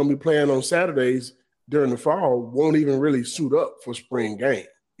guys that are going to be playing on Saturdays during the fall won't even really suit up for spring game.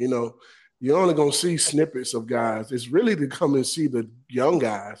 You know, you're only going to see snippets of guys. It's really to come and see the young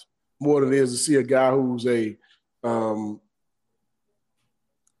guys more than it is to see a guy who's a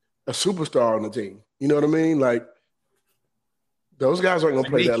superstar on the team. You know what I mean? Like, those guys aren't going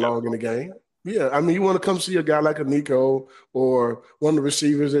to play that long in the game. Yeah, I mean, you want to come see a guy like a Nico or one of the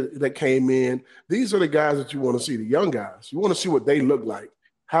receivers that came in. These are the guys that you want to see, the young guys. You want to see what they look like.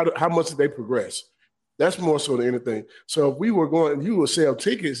 How much did they progress? That's more so than anything. So if we were going, you would sell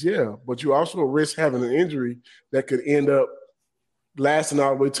tickets, yeah, but you also risk having an injury that could end up lasting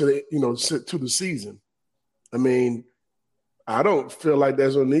all the way to the season. I mean, I don't feel like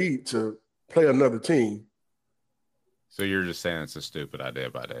there's a need to play another team. So you're just saying it's a stupid idea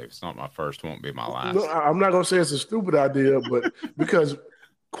by Dave. It's not my first, won't be my last. No, I'm not going to say it's a stupid idea, but because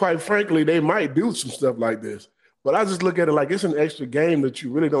quite frankly, they might do some stuff like this. But I just look at it like it's an extra game that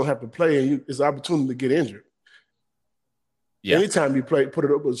you really don't have to play, and it's an opportunity to get injured. Yeah. Anytime you put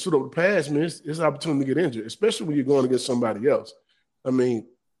it up, suit up the pass, man, it's an opportunity to get injured, especially when you're going against somebody else. I mean,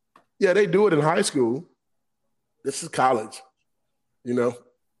 yeah, they do it in high school. This is college, you know?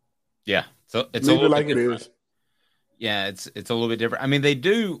 Yeah. So it's Leave it like it is. Yeah, it's a little bit different. I mean, they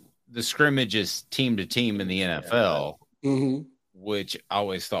do the scrimmages team to team in the NFL, which I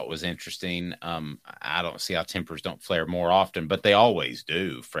always thought was interesting. I don't see how tempers don't flare more often, but they always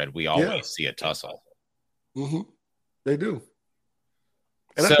do, Fred. We always see a tussle. They do.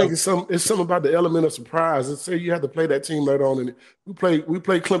 And I think it's something about the element of surprise. Let's say you have to play that team later on, and we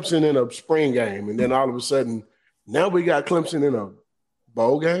play Clemson in a spring game, and then all of a sudden, now we got Clemson in a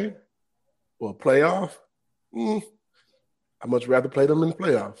bowl game or a playoff. I'd much rather play them in the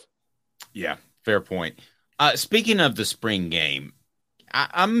playoffs. Yeah, fair point. Speaking of the spring game,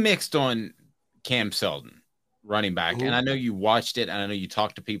 I'm mixed on Cam Seldon, running back. And I know you watched it, and I know you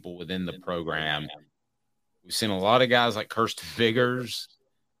talked to people within the program. We've seen a lot of guys like Kirsten Biggers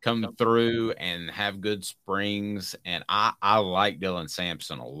come through and have good springs. And I like Dylan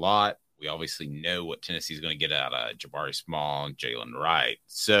Sampson a lot. We obviously know what Tennessee's going to get out of Jabari Small and Jalen Wright.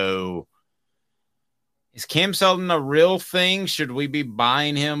 So is Cam Seldon a real thing? Should we be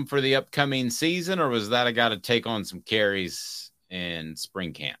buying him for the upcoming season, or was that a guy to take on some carries in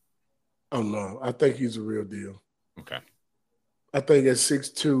spring camp? Oh, no. I think he's a real deal. Okay. I think at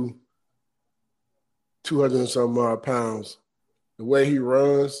 6'2", 200 and some odd pounds, the way he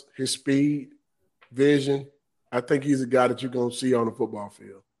runs, his speed, vision, I think he's a guy that you're going to see on the football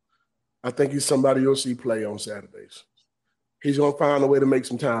field. I think he's somebody you'll see play on Saturdays. He's going to find a way to make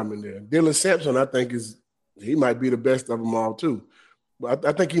some time in there. Dylan Sampson, I think, he might be the best of them all too. But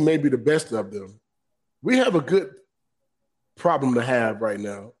I think he may be the best of them. We have a good problem to have right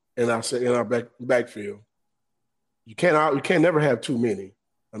now in our backfield. You can't never have too many.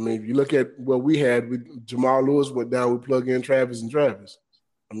 I mean, if you look at what we had, Jamal Lewis went down, we plug in Travis and Travis.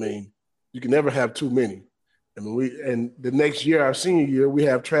 I mean, you can never have too many. I mean, and the next year, our senior year, we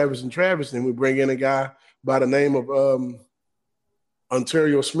have Travis and Travis, and we bring in a guy by the name of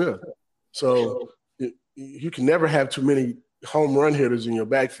Ontario Smith. So you can never have too many home run hitters in your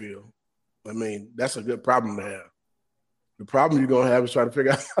backfield. I mean, that's a good problem to have. The problem you're going to have is trying to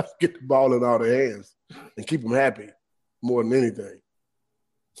figure out how to get the ball in all their hands and keep them happy more than anything.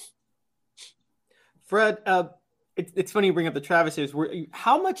 Fred, it's funny you bring up the Travises.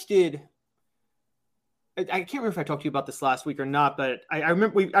 How much did – I can't remember if I talked to you about this last week or not, but I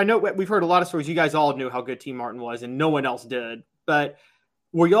remember I know we've heard a lot of stories. You guys all knew how good T. Martin was, and no one else did. But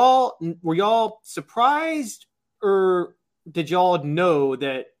were y'all surprised, or did y'all know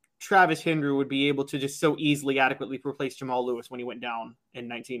that Travis Henry would be able to just so easily adequately replace Jamal Lewis when he went down in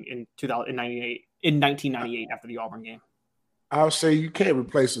 1998 after the Auburn game? I'll say you can't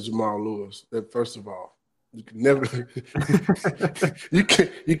replace a Jamal Lewis. First of all, you can never. you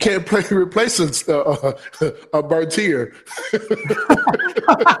can't replace a Bertier.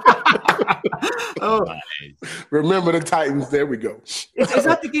 Oh, remember the Titans? There we go. Is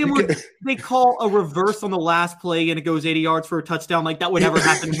that the game where they call a reverse on the last play and it goes 80 yards for a touchdown? Like that would never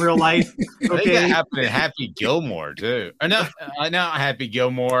happen in real life. Okay, I think that happened to Happy Gilmore too. Or no, not Happy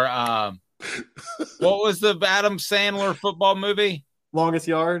Gilmore. What was the Adam Sandler football movie? Longest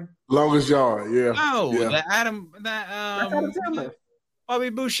Yard. Longest Yard, yeah. Oh, yeah. That's Adam Sandler. Bobby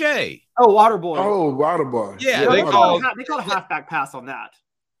Boucher. Oh, Waterboy. Oh, Waterboy. Yeah, they call a halfback pass on that.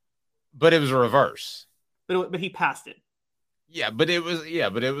 But it was a reverse. But he passed it. But it was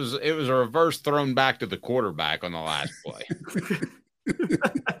a reverse thrown back to the quarterback on the last play.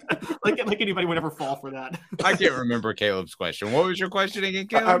 like anybody would ever fall for that. I can't remember Caleb's question. What was your question again,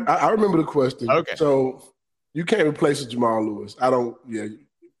 Caleb? I remember the question. Okay. So you can't replace Jamal Lewis.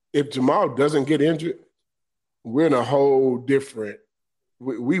 If Jamal doesn't get injured, we're in a whole different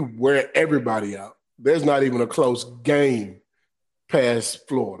we wear everybody out. There's not even a close game past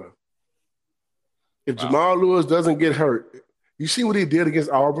Florida. If Jamal Lewis doesn't get hurt, you see what he did against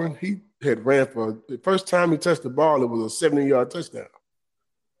Auburn? He had ran for the first time he touched the ball, it was a 70-yard touchdown.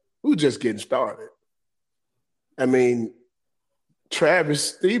 We were just getting started. I mean,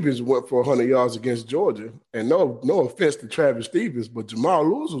 Travis Stevens went for 100 yards against Georgia. And no offense to Travis Stevens, but Jamal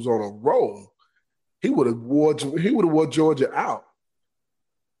Lewis was on a roll. He would have wore Georgia out.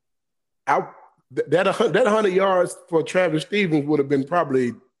 That 100 yards for Travis Stevens would have been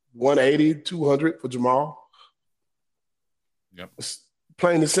probably 180, 200 for Jamal. Yep. It's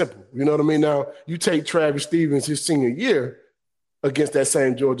plain and simple. You know what I mean? Now, you take Travis Stevens his senior year against that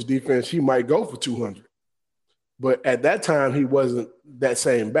same Georgia defense, he might go for 200. But at that time, he wasn't that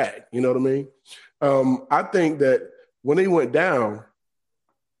same back. You know what I mean? I think that when he went down,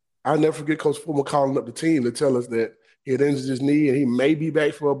 I'll never forget Coach Fulmer calling up the team to tell us that he had injured his knee and he may be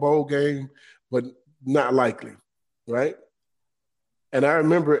back for a bowl game, but not likely, right? And I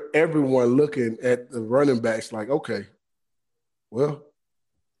remember everyone looking at the running backs like, okay, well,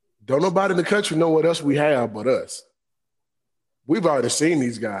 don't nobody in the country know what else we have but us. We've already seen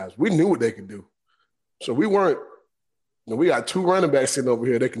these guys. We knew what they could do. So we got two running backs sitting over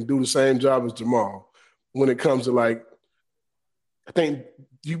here that can do the same job as Jamal when it comes to I think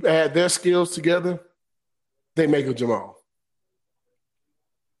you add their skills together, they make a Jamal.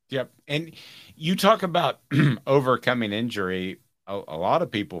 Yep. And you talk about overcoming injury. A lot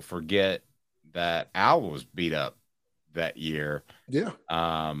of people forget that Al was beat up that year. Yeah.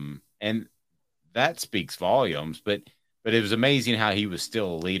 And that speaks volumes, but it was amazing how he was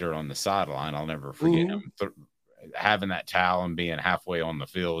still a leader on the sideline. I'll never forget him having that towel and being halfway on the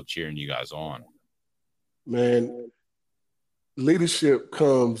field cheering you guys on. Man, leadership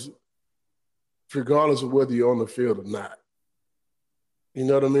comes regardless of whether you're on the field or not. You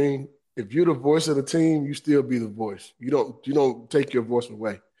know what I mean? If you're the voice of the team, you still be the voice. You don't take your voice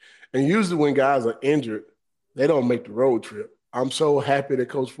away. And usually when guys are injured, they don't make the road trip. I'm so happy that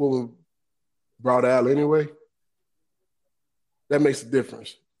Coach Fuller brought Al anyway. That makes a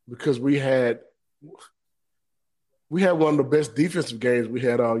difference because we had one of the best defensive games we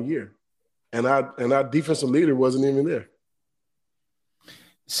had all year. And our defensive leader wasn't even there.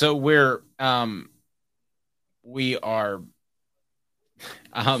 So we are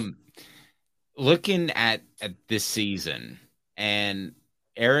looking at this season, and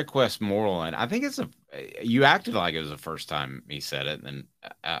Eric Westmoreland, I think you acted like it was the first time he said it, and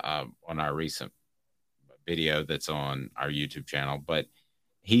on our recent video that's on our YouTube channel, but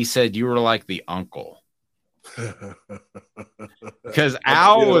he said you were like the uncle. Because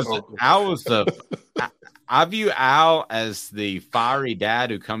I view Al as the fiery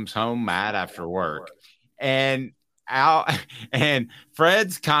dad who comes home mad after work, and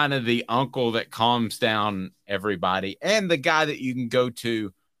Fred's kind of the uncle that calms down everybody and the guy that you can go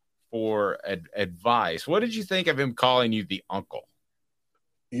to for advice. What did you think of him calling you the uncle?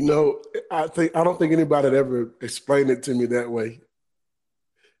 You know, I don't think anybody had ever explained it to me that way.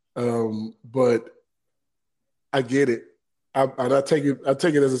 But I get it. I take it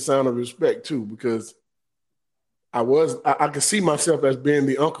as a sign of respect too, because I could see myself as being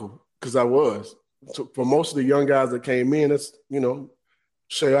the uncle because I was. So for most of the young guys that came in, that's,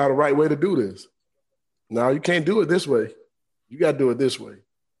 show you how the right way to do this. No, you can't do it this way. You got to do it this way.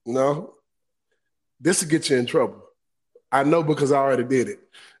 This will get you in trouble. I know because I already did it.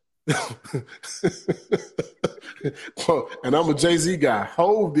 And I'm a Jay-Z guy.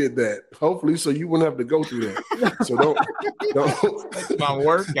 Hov did that. Hopefully, so you wouldn't have to go through that. So don't. That's my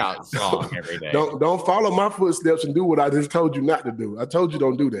workout song every day. Don't follow my footsteps and do what I just told you not to do. I told you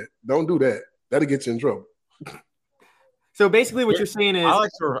don't do that. Don't do that. That'll get you in trouble. So basically, what you're saying is,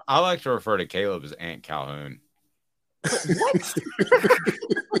 I like to refer to Caleb as Aunt Calhoun. What?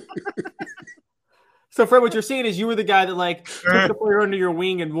 So Fred, what you're saying is you were the guy that took the player under your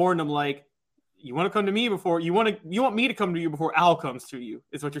wing and warned him you want to come to me before you want me to come to you before Al comes to you,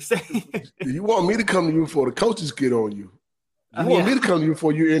 is what you're saying. You want me to come to you before the coaches get on you. You want me to come to you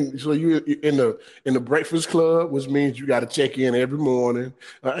before you're in the breakfast club, which means you got to check in every morning.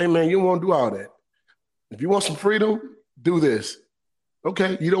 Hey man, you don't want to do all that. If you want some freedom, do this.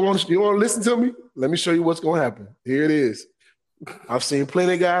 Okay, you don't want to listen to me? Let me show you what's going to happen. Here it is. I've seen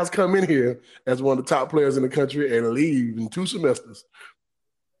plenty of guys come in here as one of the top players in the country and leave in 2 semesters.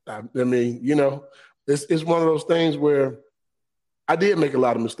 I mean, you know, it's one of those things where I did make a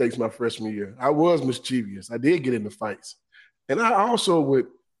lot of mistakes my freshman year. I was mischievous. I did get into fights. And I also would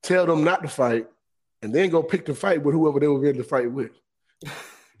tell them not to fight and then go pick the fight with whoever they were ready to fight with.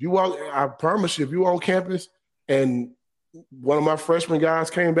 I promise you, if you on campus and one of my freshman guys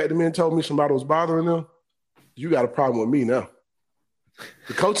came back to me and told me somebody was bothering them, you got a problem with me now.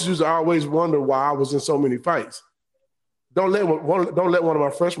 The coaches used to always wonder why I was in so many fights. Don't let one of my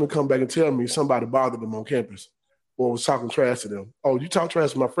freshmen come back and tell me somebody bothered them on campus or was talking trash to them. Oh, you talk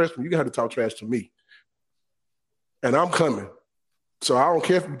trash to my freshman, you got to talk trash to me. And I'm coming. So I don't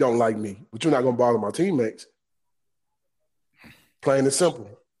care if you don't like me, but you're not going to bother my teammates. Plain and simple.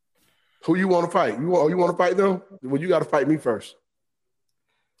 Who you want to fight? You want to fight them? Well, you got to fight me first.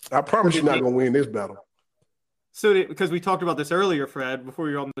 I promise you're not going to win this battle. So, because we talked about this earlier, Fred, before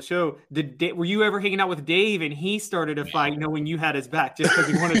you were on the show, were you ever hanging out with Dave and he started a fight knowing you had his back just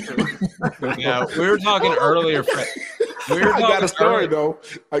because he wanted to? Yeah, we were talking earlier, Fred. I got a story, though.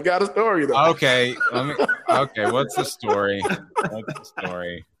 Okay. What's the story?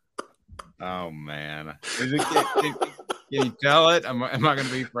 Oh, man. Can you tell it? Am I going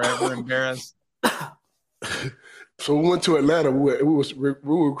to be forever embarrassed? So we went to Atlanta. We were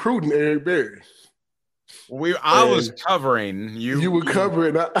recruiting Eric Berry. I was covering you. You were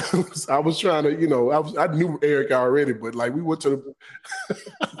covering. I was trying to, I knew Eric already, but like we went to the.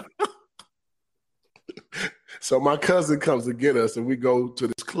 So my cousin comes to get us, and we go to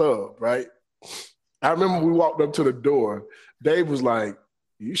this club. Right. I remember we walked up to the door. Dave was like,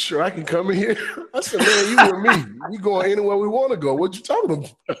 "You sure I can come in here?" I said, "Man, you and me, we going anywhere we want to go. What you talking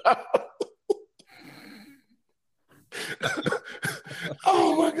about?"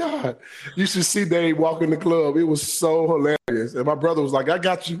 Oh my God. You should see Dave walk in the club. It was so hilarious. And my brother was like, "I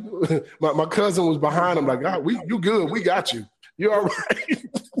got you." My cousin was behind him, like, you good, we got you. You all right.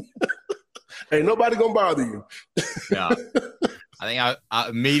 Ain't nobody gonna bother you. Yeah. I think I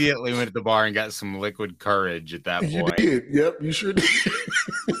immediately went to the bar and got some liquid courage at that point. You did. Yep, you sure did.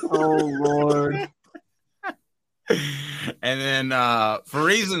 Oh Lord. And then for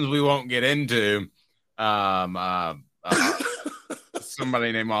reasons we won't get into,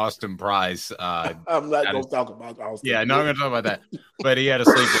 somebody named Austin Price. I'm not going to talk about Austin. Yeah, no, I'm going to talk about that. But he had to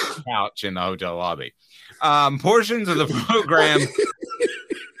sleep on the couch in the hotel lobby. Portions of the program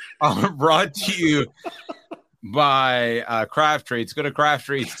are brought to you by Craft Treats. Go to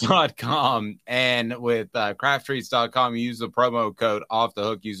crafttreats.com. And with crafttreats.com, use the promo code Off the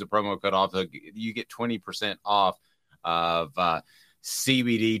Hook. Use the promo code Off the Hook. You get 20% off of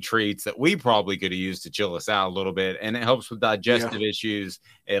CBD treats that we probably could have used to chill us out a little bit. And it helps with digestive issues.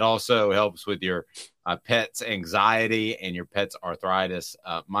 It also helps with your pet's anxiety and your pet's arthritis.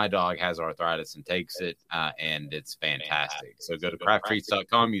 My dog has arthritis and takes it, and it's fantastic. So go to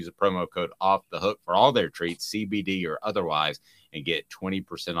crafttreats.com, use the promo code Off the Hook for all their treats, CBD or otherwise, and get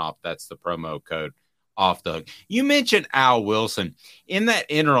 20% off. That's the promo code Off the Hook. You mentioned Al Wilson. In that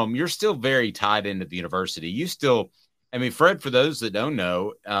interim, you're still very tied into the university. You still, I mean, Fred, for those that don't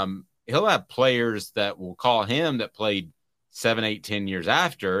know, he'll have players that will call him that played 7, 8, 10 years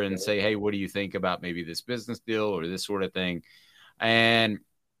after and say, "Hey, what do you think about maybe this business deal or this sort of thing?" And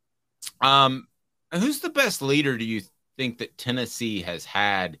who's the best leader do you think that Tennessee has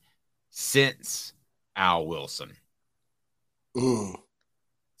had since Al Wilson?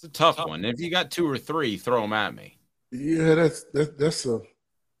 It's a tough one. If you got 2 or 3, throw them at me. Yeah, that's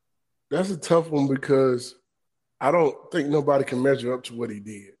a tough one because I don't think nobody can measure up to what he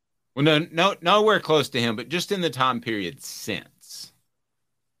did. Well, nowhere close to him, but just in the time period since.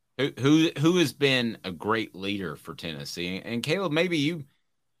 Who has been a great leader for Tennessee? And Caleb, maybe you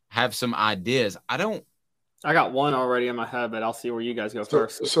have some ideas. I got one already in my head, but I'll see where you guys go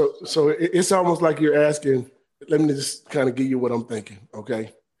first. So it's almost like you're asking. Let me just kind of give you what I'm thinking,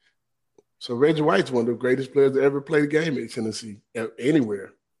 okay? So Reggie White's one of the greatest players to ever play the game at Tennessee,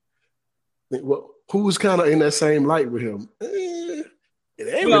 anywhere. Well, who was kind of in that same light with him? It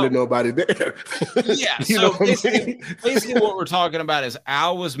ain't really nobody there. Yeah. So basically what we're talking about is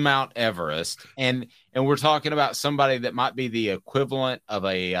Al was Mount Everest, and we're talking about somebody that might be the equivalent of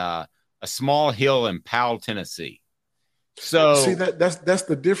a small hill in Powell, Tennessee. So see that's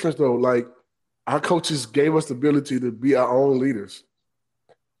the difference though. Like our coaches gave us the ability to be our own leaders.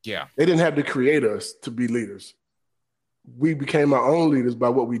 Yeah. They didn't have to create us to be leaders. We became our own leaders by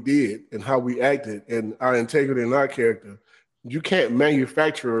what we did and how we acted and our integrity and our character. You can't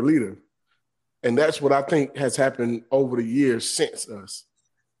manufacture a leader. And that's what I think has happened over the years since us.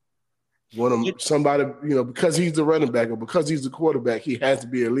 somebody, because he's the running back or because he's the quarterback, he has to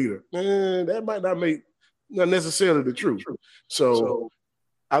be a leader. That might not necessarily the truth. So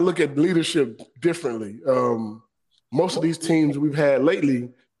I look at leadership differently. Most of these teams we've had lately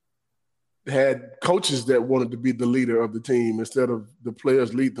had coaches that wanted to be the leader of the team instead of the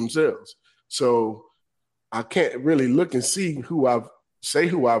players lead themselves. So I can't really look and see who I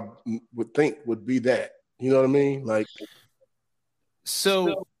would think would be that. You know what I mean? Like,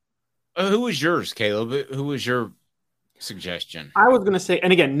 so who was yours, Caleb? Who was your suggestion? I was going to say,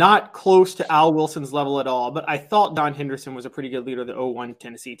 and again, not close to Al Wilson's level at all, but I thought Don Henderson was a pretty good leader of the 01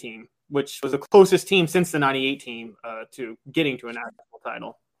 Tennessee team, which was the closest team since the 98 team to getting to a national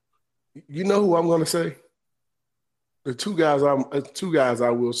title. You know who I'm going to say? The two guys I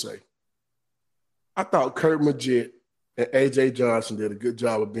will say. I thought Kurt Magid and A.J. Johnson did a good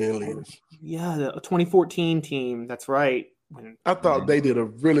job of being leaders. Yeah, the 2014 team. That's right. I thought they did a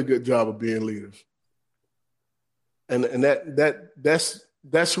really good job of being leaders. And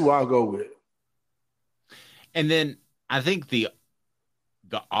that's who I'll go with. And then I think the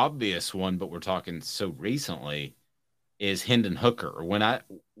obvious one, but we're talking so recently, is Hendon Hooker. When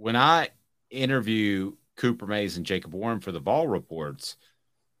I interview Cooper Mays and Jacob Warren for the Ball Reports,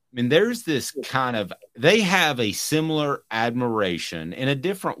 I mean, there's this kind of, they have a similar admiration in a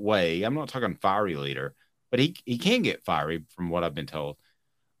different way. I'm not talking fiery leader, but he can get fiery from what I've been told.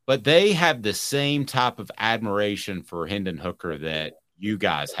 But they have the same type of admiration for Hendon Hooker that you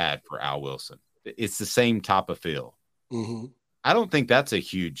guys had for Al Wilson. It's the same type of feel. Mm-hmm. I don't think that's a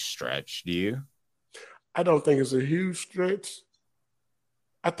huge stretch. Do you? I don't think it's a huge stretch.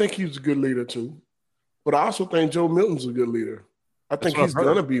 I think he's a good leader too. But I also think Joe Milton's a good leader. I think he's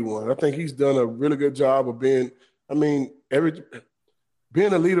going to be one. I think he's done a really good job of being a leader,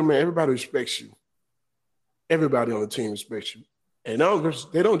 man. Everybody respects you. Everybody on the team respects you. And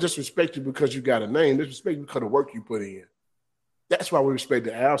they don't just respect you because you got a name. They respect you because of the work you put in. That's why we respect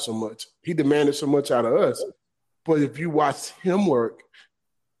Al so much. He demanded so much out of us. But if you watch him work,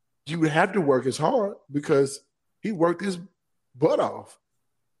 you would have to work as hard because he worked his butt off.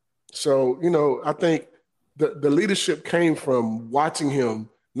 So, I think the leadership came from watching him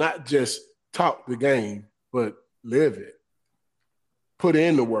not just talk the game, but live it. Put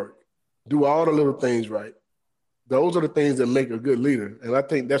in the work. Do all the little things right. Those are the things that make a good leader. And I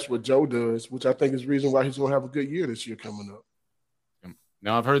think that's what Joe does, which I think is the reason why he's going to have a good year this year coming up.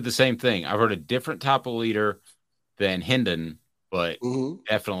 Now, I've heard the same thing. I've heard a different type of leader than Hendon, but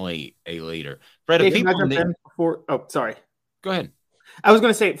definitely a leader. Fred, sorry. Go ahead. I was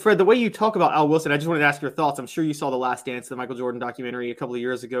going to say, Fred, the way you talk about Al Wilson, I just wanted to ask your thoughts. I'm sure you saw The Last Dance, the Michael Jordan documentary a couple of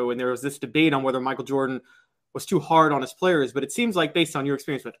years ago, and there was this debate on whether Michael Jordan was too hard on his players. But it seems like based on your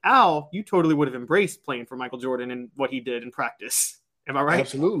experience with Al, you totally would have embraced playing for Michael Jordan and what he did in practice. Am I right?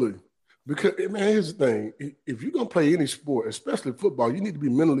 Absolutely. Because, man, here's the thing. If you're going to play any sport, especially football, you need to be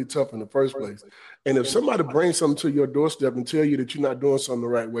mentally tough in the first place. And if somebody brings something to your doorstep and tell you that you're not doing something the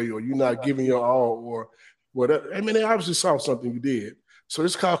right way or you're not giving your all or whatever, they obviously saw something you did. So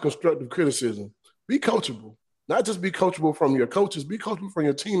it's called constructive criticism. Be coachable. Not just be coachable from your coaches, be coachable from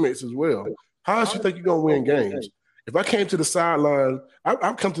your teammates as well. How else you think you're going to win games? If I came to the sideline,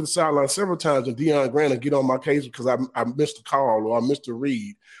 I've come to the sideline several times and Deion Grant will get on my case because I missed a call or I missed a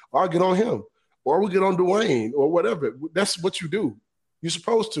read. Or I'll get on him. Or we get on Dwayne or whatever. That's what you do. You're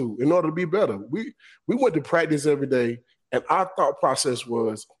supposed to in order to be better. We went to practice every day, and our thought process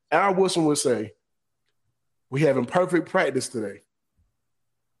was, Al Wilson would say, we're having perfect practice today.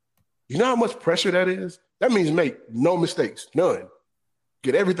 You know how much pressure that is? That means make no mistakes, none.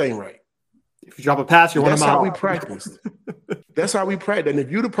 Get everything right. If you drop a pass, you're one of them. That's how we practiced. That's how we practice. And if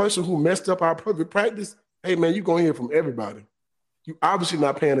you're the person who messed up our perfect practice, hey, man, you're going to hear from everybody. You obviously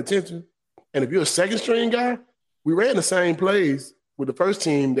not paying attention. And if you're a second string guy, we ran the same plays with the first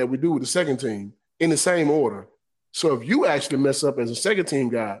team that we do with the second team in the same order. So if you actually mess up as a second team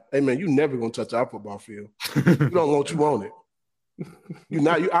guy, hey, man, you're never going to touch our football field. You don't want you on it.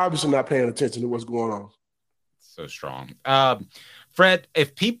 You're obviously not paying attention to what's going on. So strong. Fred,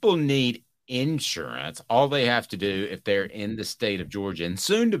 if people need insurance, all they have to do if they're in the state of Georgia and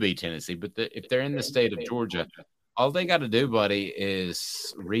soon to be Tennessee, but if they're in the state of Georgia, all they got to do, buddy,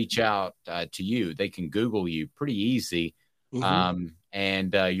 is reach out to you. They can Google you pretty easy.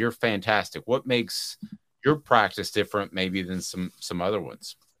 And you're fantastic. What makes your practice different maybe than some other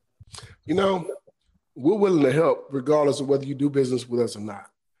ones? We're willing to help regardless of whether you do business with us or not.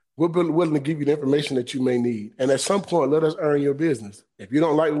 We're willing to give you the information that you may need. And at some point, let us earn your business. If you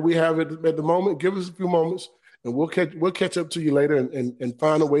don't like what we have at the moment, give us a few moments and we'll catch up to you later and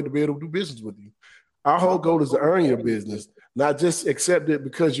find a way to be able to do business with you. Our whole goal is to earn your business, not just accept it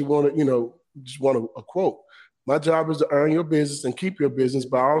because you want to, just want a quote. My job is to earn your business and keep your business,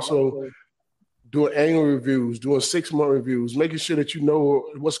 but also doing annual reviews, doing 6-month reviews, making sure that you know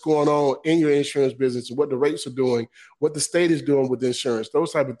what's going on in your insurance business and what the rates are doing, what the state is doing with insurance,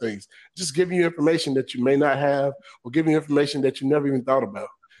 those type of things. Just giving you information that you may not have or giving you information that you never even thought about.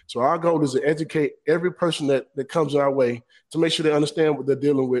 So our goal is to educate every person that comes our way to make sure they understand what they're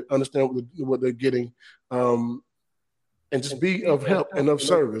dealing with, understand what they're getting, and just be of help and of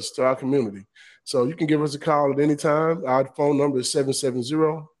service to our community. So you can give us a call at any time. Our phone number is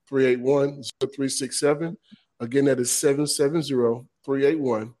 770-381-0367. Again, that is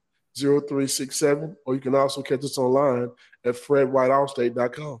 770-381-0367. Or you can also catch us online at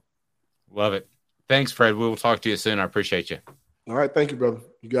fredwhiteallstate.com. Love it. Thanks, Fred. We will talk to you soon. I appreciate you. All right. Thank you, brother.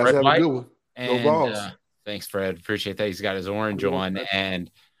 You guys Fred have White, a good one. Go Vols. Thanks, Fred. Appreciate that. He's got his orange on.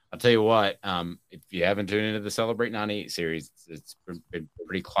 And I'll tell you what, if you haven't tuned into the Celebrate 98 series, it's been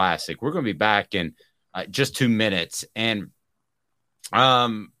pretty classic. We're going to be back in just 2 minutes. And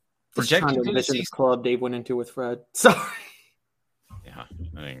projecting to visit the club Dave went into with Fred. Sorry. Yeah,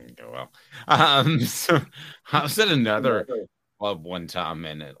 I didn't go well. So I was at another club one time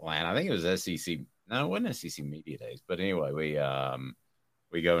in Atlanta. I think it was SEC. No, it wasn't SEC Media Days. But anyway,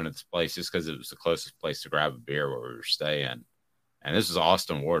 we go into this place just because it was the closest place to grab a beer where we were staying. And this is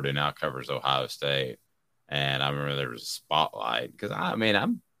Austin Ward, who now covers Ohio State. And I remember there was a spotlight because,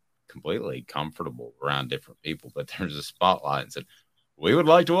 I'm completely comfortable around different people. But there's a spotlight and said, "We would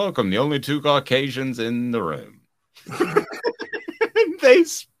like to welcome the only 2 Caucasians in the room." They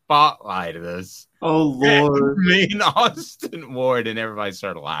spotlighted us. Oh, Lord. Me and Austin Ward, and everybody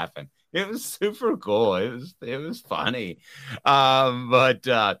started laughing. It was super cool. It was funny.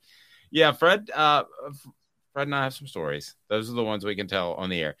 Yeah, Fred and I have some stories. Those are the ones we can tell on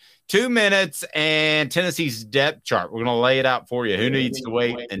the air. 2 minutes and Tennessee's depth chart. We're going to lay it out for you. Who needs to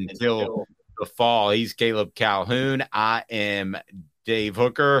wait until the fall? He's Caleb Calhoun. I am Dave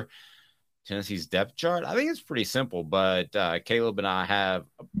Hooker. Tennessee's depth chart, I think it's pretty simple, but Caleb and I have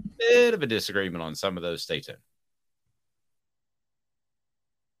a bit of a disagreement on some of those. Stay tuned.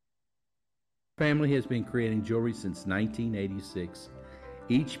 Family has been creating jewelry since 1986,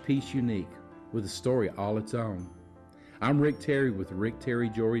 each piece unique with a story all its own. I'm Rick Terry with Rick Terry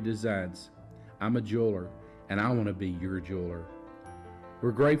Jewelry Designs. I'm a jeweler, and I want to be your jeweler.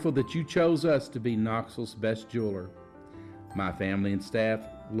 We're grateful that you chose us to be Knoxville's best jeweler. My family and staff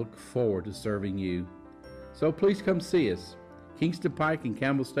look forward to serving you. So please come see us. Kingston Pike and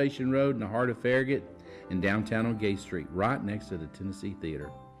Campbell Station Road in the heart of Farragut and downtown on Gay Street, right next to the Tennessee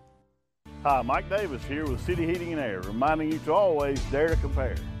Theater. Hi, Mike Davis here with City Heating and Air, reminding you to always dare to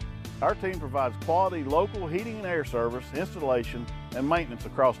compare. Our team provides quality local heating and air service, installation, and maintenance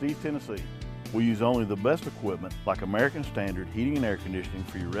across East Tennessee. We use only the best equipment like American Standard heating and air conditioning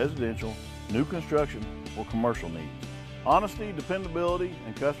for your residential, new construction, or commercial needs. Honesty, dependability,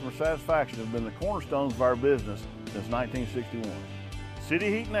 and customer satisfaction have been the cornerstones of our business since 1961.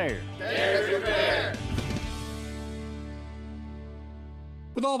 City Heat and Air. Dare to compare.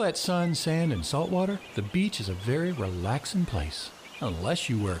 With all that sun, sand, and salt water, the beach is a very relaxing place. Unless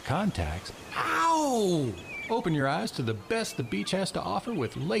you wear contacts. Ow! Open your eyes to the best the beach has to offer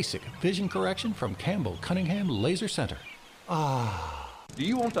with LASIK vision correction from Campbell Cunningham Laser Center. Do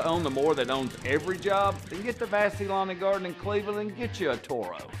you want to own the more that owns every job? Then get to Vassy Lawn and Garden in Cleveland and get you a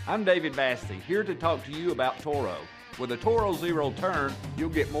Toro. I'm David Vassy, here to talk to you about Toro. With a Toro Zero Turn, you'll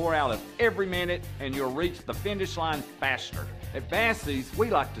get more out of every minute and you'll reach the finish line faster. At Vassy's, we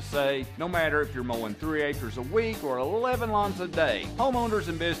like to say, no matter if you're mowing 3 acres a week or 11 lawns a day, homeowners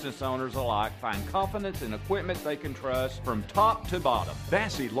and business owners alike find confidence in equipment they can trust from top to bottom.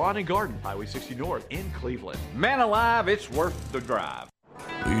 Vassy Lawn and Garden, Highway 60 North in Cleveland. Man alive, it's worth the drive.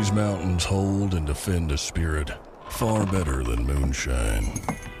 These mountains hold and defend a spirit far better than moonshine.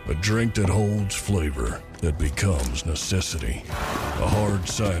 A drink that holds flavor that becomes necessity. A hard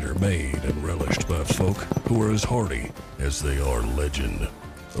cider made and relished by folk who are as hearty as they are legend.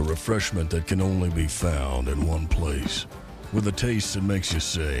 A refreshment that can only be found in one place. With a taste that makes you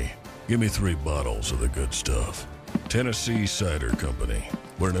say, "Give me 3 bottles of the good stuff." Tennessee Cider Company,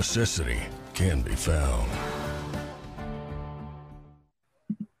 where necessity can be found.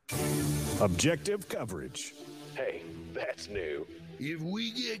 Objective coverage. Hey, that's new. If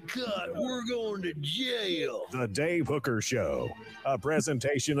we get caught, we're going to jail. The Dave Hooker Show, a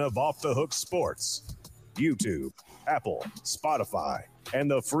presentation of Off the Hook Sports. YouTube, Apple, Spotify, and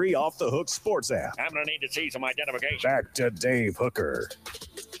the free Off the Hook Sports app. I'm going to need to see some identification. Back to Dave Hooker.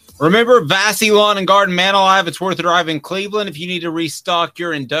 Remember, Vassy Lawn and Garden Man Alive. It's worth a drive in Cleveland. If you need to restock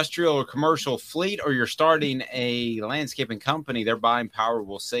your industrial or commercial fleet, or you're starting a landscaping company, their buying power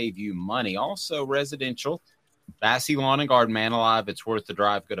will save you money. Also, residential, Vassy Lawn and Garden Man Alive. It's worth the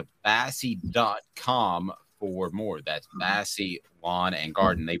drive. Go to vassy.com for more. That's Vassy Lawn and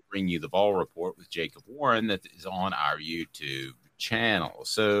Garden. They bring you the ball report with Jacob Warren that is on our YouTube channel.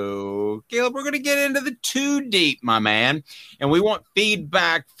 So, Caleb, we're going to get into the too deep, my man, and we want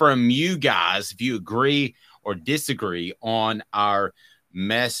feedback from you guys if you agree or disagree on our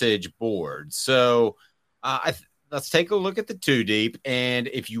message board. So, let's take a look at the too deep, and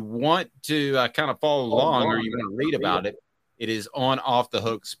if you want to kind of follow along or you want to read about it, it is on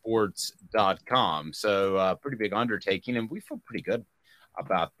offthehooksports.com. So, pretty big undertaking, and we feel pretty good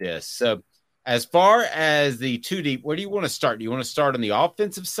about this. So, as far as the too deep, where do you want to start? Do you want to start on the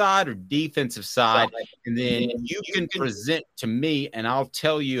offensive side or defensive side? And then you can present to me, and I'll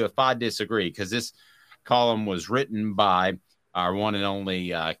tell you if I disagree, because this column was written by our one and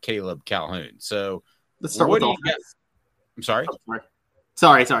only Caleb Calhoun. So let's start with offense. I'm sorry?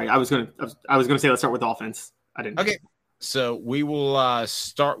 Sorry. I was gonna say let's start with offense. I didn't. Okay. So we will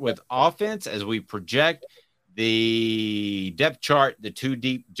start with offense as we project the depth chart, the too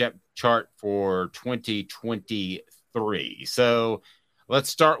deep depth chart for 2023. So let's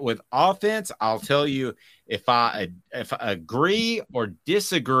start with offense. I'll tell you if I agree or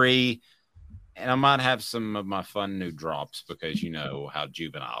disagree, and I might have some of my fun new drops because you know how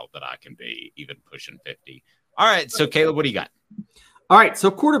juvenile that I can be, even pushing 50. All right, so Caleb, what do you got? All right,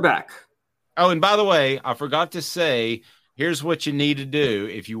 so quarterback. Oh, and by the way, I forgot to say, here's what you need to do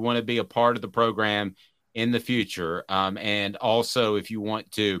if you want to be a part of the program in the future. And also if you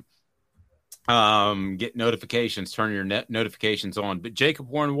want to get notifications, turn your notifications on. But Jacob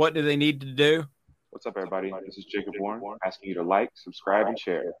Warren, what do they need to do? What's up, everybody? This is Jacob Warren asking you to like, subscribe, and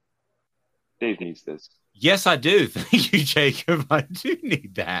share. Dave needs this. Yes, I do. Thank you, Jacob. I do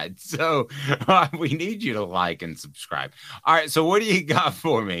need that. So we need you to like and subscribe. All right. So what do you got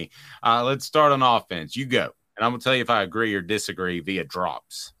for me? Let's start on offense. You go. And I'm going to tell you if I agree or disagree via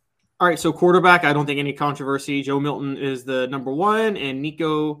drops. All right. So quarterback, I don't think any controversy. Joe Milton is the number one. And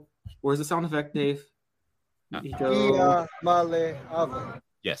Nico, where's the sound effect, Dave? Nico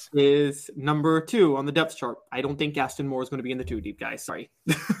yes, is number 2 on the depth chart. I don't think Gaston Moore is going to be in the too deep, guys. Sorry.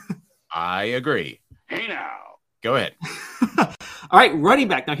 I agree. Hey now. Go ahead. All right, running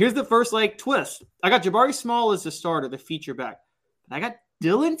back. Now, here's the first twist. I got Jabari Small as the starter, the feature back. But I got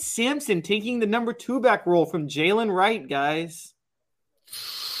Dylan Sampson taking the number 2 back role from Jalen Wright, guys.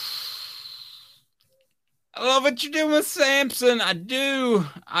 I love what you're doing with Sampson. I do.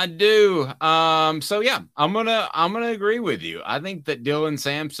 So yeah, I'm gonna agree with you. I think that Dylan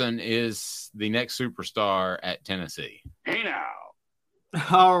Sampson is the next superstar at Tennessee. Hey now.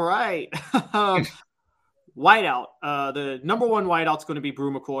 All right. Wideout. The number 1 wideout's going to be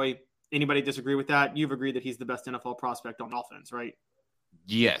Brew McCoy. Anybody disagree with that? You've agreed that he's the best NFL prospect on offense, right?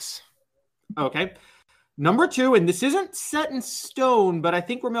 Yes. Okay. Number 2, and this isn't set in stone, but I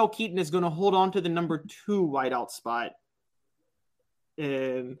think Ramel Keaton is going to hold on to the number 2 wideout spot.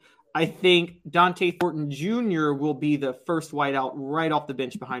 And I think Dante Thornton Jr. will be the first wideout right off the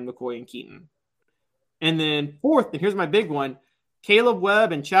bench behind McCoy and Keaton. And then 4th, and here's my big one, Caleb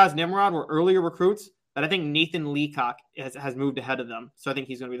Webb and Chaz Nimrod were earlier recruits, but I think Nathan Leacock has moved ahead of them. So I think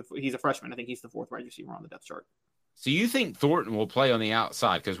he's going to be he's a freshman. I think he's the 4th wide receiver on the depth chart. So you think Thornton will play on the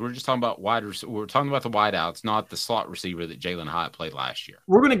outside? Because we're just talking about we're talking about the wideouts, not the slot receiver that Jalen Hyatt played last year.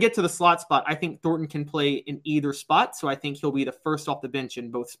 We're going to get to the slot spot. I think Thornton can play in either spot, so I think he'll be the first off the bench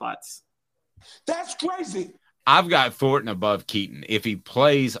in both spots. That's crazy. I've got Thornton above Keaton. If he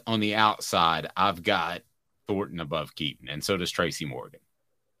plays on the outside, I've got Thornton above Keaton, and so does Tracy Morgan.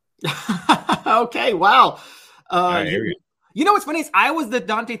 Okay, wow. Right, you know what's funny is I was the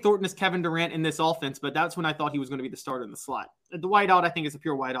Dante Thornton as Kevin Durant in this offense, but that's when I thought he was going to be the starter in the slot. The wideout, I think, is a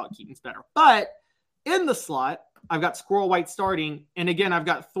pure wideout. Keaton's better. But in the slot, I've got Squirrel White starting, and again, I've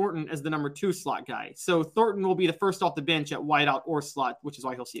got Thornton as the number 2 slot guy. So Thornton will be the first off the bench at wideout or slot, which is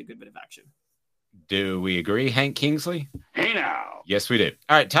why he'll see a good bit of action. Do we agree, Hank Kingsley? Hey now. Yes, we do.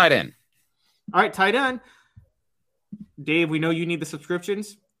 All right, tight end. All right, tight end. Dave, we know you need the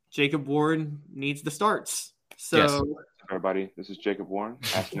subscriptions. Jacob Warren needs the starts. So, yes. Everybody, this is Jacob Warren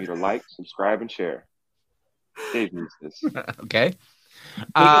asking you to like, subscribe, and share. Dave needs this. Okay.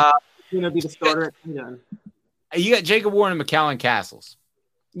 Going to be the starter at tight end. You got Jacob Warren and McAllen Castles.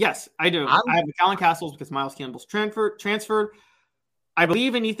 Yes, I do. I have McAllen Castles because Miles Campbell's transferred. I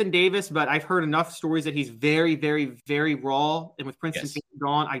believe in Ethan Davis, but I've heard enough stories that he's very, very, very raw. And with Princeton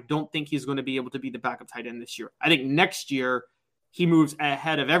gone, I don't think he's going to be able to be the backup tight end this year. I think next year he moves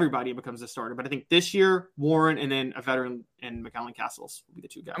ahead of everybody and becomes the starter. But I think this year, Warren and then a veteran and McAllen Castles will be the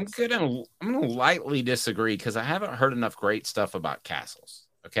two guys. I'm gonna lightly disagree because I haven't heard enough great stuff about Castles.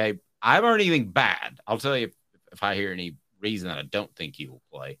 Okay, I haven't heard anything bad. I'll tell you if I hear any reason that I don't think he will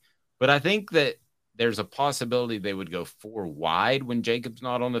play. But I think that there's a possibility they would go 4 wide when Jacob's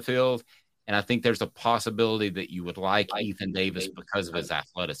not on the field. And I think there's a possibility that you would like Ethan Davis because of his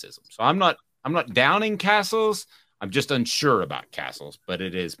athleticism. So I'm not downing Castles. I'm just unsure about Castles, but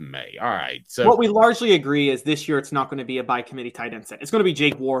it is May. All right. So what we largely agree is this year it's not going to be a by committee tight end set. It's going to be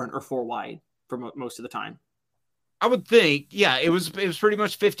Jake Warren or 4 wide for most of the time. I would think, yeah, it was pretty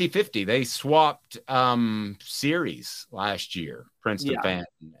much 50-50. They swapped series last year, Princeton fan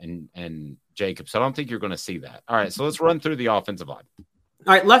and Jacob. So I don't think you're going to see that. All right, so let's run through the offensive line.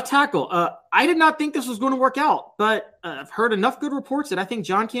 All right, left tackle. I did not think this was going to work out, but I've heard enough good reports that I think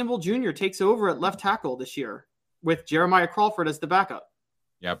John Campbell Jr. takes over at left tackle this year with Jeremiah Crawford as the backup.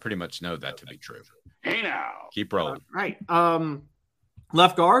 Yeah, I pretty much know that to be true. Hey now. Keep rolling. Right.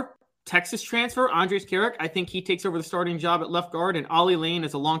 Left guard. Texas transfer, Andres Carrick. I think he takes over the starting job at left guard, and Ollie Lane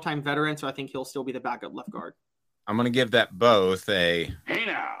is a longtime veteran, so I think he'll still be the backup left guard. I'm going to give that both a hey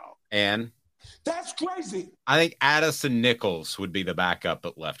now. And that's crazy. I think Addison Nichols would be the backup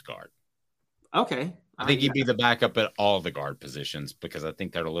at left guard. Okay. I think he'd be the backup at all the guard positions because I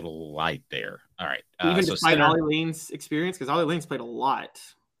think they're a little light there. All right. Even despite Ollie Lane's experience, because Ollie Lane's played a lot.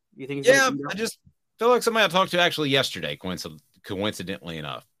 You think? I just feel like somebody I talked to actually yesterday, coincidentally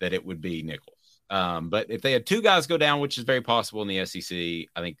enough, that it would be Nichols. But if they had 2 guys go down, which is very possible in the SEC,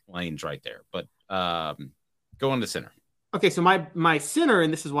 I think Lane's right there. But go on to center. Okay, so my center,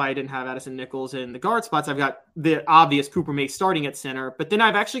 and this is why I didn't have Addison Nichols in the guard spots, I've got the obvious Cooper Mace starting at center, but then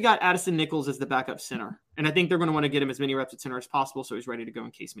I've actually got Addison Nichols as the backup center. And I think they're going to want to get him as many reps at center as possible so he's ready to go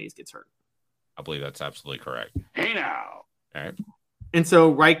in case Mays gets hurt. I believe that's absolutely correct. Hey now. All right. And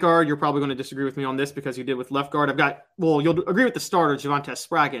so right guard, you're probably going to disagree with me on this because you did with left guard. You'll agree with the starter, Javonte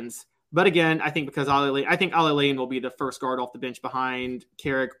Spraggins. But again, I think Ollie Lane will be the first guard off the bench behind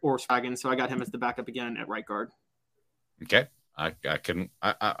Carrick or Spraggins. So I got him as the backup again at right guard. Okay. I could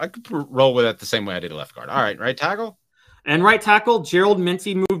roll with it the same way I did left guard. All right. Right tackle. And right tackle, Gerald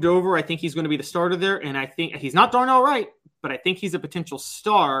Mincy moved over. I think he's going to be the starter there. And I think he's not Darnell Wright, but I think he's a potential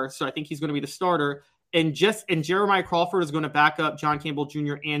star. So I think he's going to be the starter. And Jeremiah Crawford is going to back up John Campbell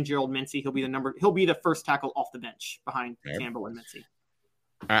Jr. and Gerald Mincy. He'll be the first tackle off the bench behind Campbell and Mincy.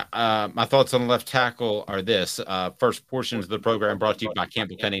 My thoughts on left tackle are this. First portions of the program brought to you by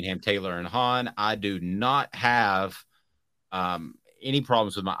Campbell, Cunningham, Taylor, and Hahn. I do not have any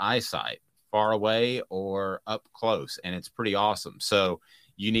problems with my eyesight, far away or up close, and it's pretty awesome. So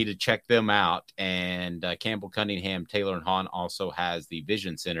you need to check them out. And Campbell, Cunningham, Taylor, and Hahn also has the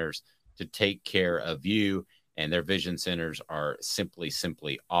vision centers to take care of you, and their vision centers are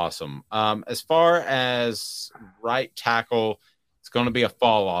simply awesome. As far as right tackle, it's going to be a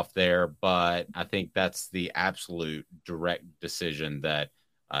fall off there, but I think that's the absolute direct decision that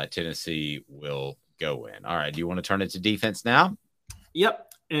Tennessee will go in. All right. Do you want to turn it to defense now?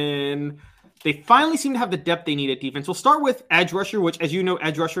 Yep. And they finally seem to have the depth they need at defense. We'll start with edge rusher, which, as you know,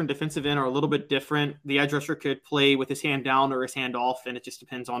 edge rusher and defensive end are a little bit different. The edge rusher could play with his hand down or his hand off, and it just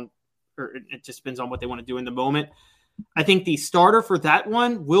depends on what they want to do in the moment. I think the starter for that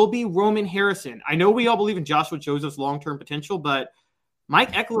one will be Roman Harrison. I know we all believe in Joshua Joseph's long-term potential, but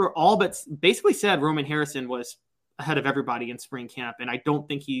Mike Eckler all but basically said Roman Harrison was ahead of everybody in spring camp, and I don't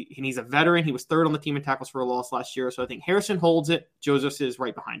think he's a veteran. He was 3rd on the team in tackles for a loss last year, so I think Harrison holds it. Joseph is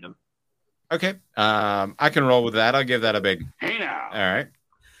right behind him. Okay. I can roll with that. I'll give that a big hey now. All right.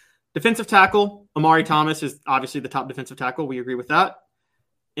 Defensive tackle, Amari Thomas is obviously the top defensive tackle. We agree with that.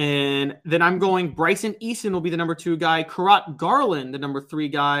 And then I'm going Bryson Eason will be the number 2 guy, Karat Garland, the number 3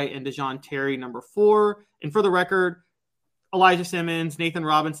 guy, and DeJoun Terry, number 4. And for the record, Elijah Simmons, Nathan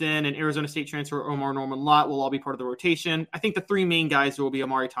Robinson, and Arizona State transfer Omar Norman Lott will all be part of the rotation. I think the 3 main guys will be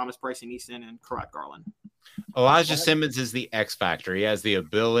Amari Thomas, Bryson Eason, and Karat Garland. Elijah Simmons is the X factor. He has the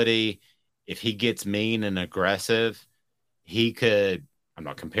ability, if he gets mean and aggressive, he could, I'm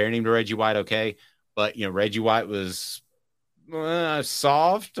not comparing him to Reggie White, okay, but, Reggie White was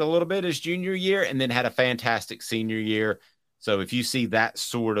soft a little bit his junior year and then had a fantastic senior year. So if you see that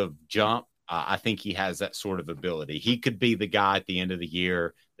sort of jump, I think he has that sort of ability. He could be the guy at the end of the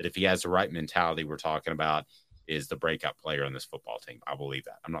year that, if he has the right mentality we're talking about, is the breakout player on this football team. I believe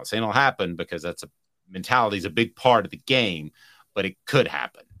that. I'm not saying it'll happen because mentality is a big part of the game, but it could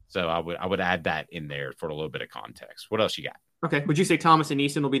happen. So I would add that in there for a little bit of context. What else you got? Okay. Would you say Thomas and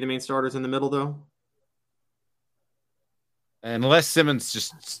Eason will be the main starters in the middle, though? Unless Simmons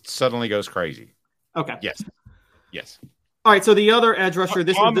just suddenly goes crazy. Okay. Yes. All right, so the other edge rusher,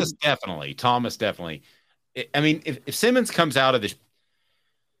 Thomas definitely. I mean, if Simmons comes out of this,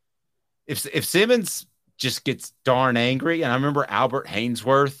 if Simmons just gets darn angry, and I remember Albert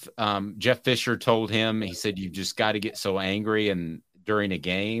Haynesworth, Jeff Fisher told him, he said, you just got to get so angry and during a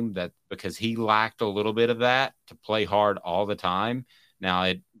game that because he lacked a little bit of that to play hard all the time. Now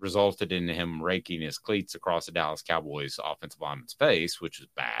it resulted in him raking his cleats across the Dallas Cowboys offensive lineman's face, which is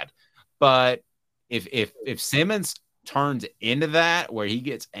bad. But if Simmons turns into that, where he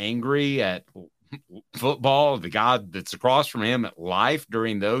gets angry at football, the guy that's across from him at life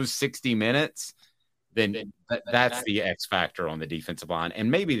during those 60 minutes, then that's the X factor on the defensive line and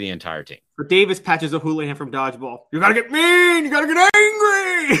maybe the entire team. For Davis patches O'Houlihan from dodgeball. You got to get mean. You got to get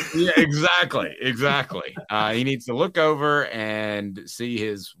angry. Yeah, exactly. He needs to look over and see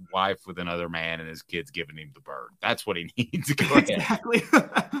his wife with another man and his kids giving him the bird. That's what he needs. Go ahead. Exactly.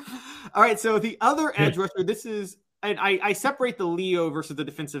 All right. So the other edge rusher, this is, and I separate the Leo versus the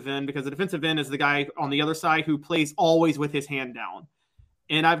defensive end because the defensive end is the guy on the other side who plays always with his hand down.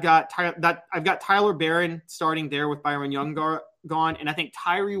 And I've got Tyler Barron starting there with Byron Young gone, and I think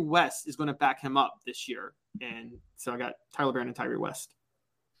Tyree West is going to back him up this year. And so I got Tyler Barron and Tyree West.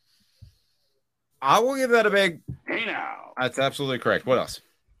 I will give that a big hey now. That's absolutely correct. What else?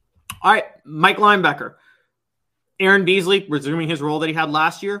 All right, Mike linebacker. Aaron Beasley resuming his role that he had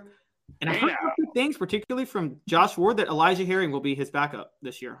last year. And I heard a few things, particularly from Josh Ward, that Elijah Herring will be his backup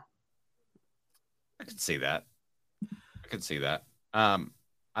this year. I could see that.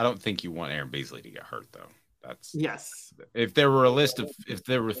 I don't think you want Aaron Beasley to get hurt, though. Yes. If there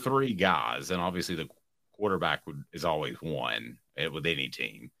were three guys, and obviously the quarterback is always one with any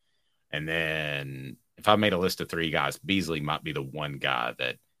team. And then if I made a list of three guys, Beasley might be the one guy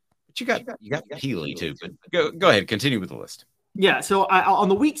that. But you got Healy too. But go ahead, continue with the list. Yeah. So on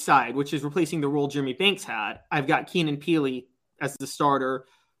the weak side, which is replacing the role Jeremy Banks had, I've got Keenan Peely as the starter.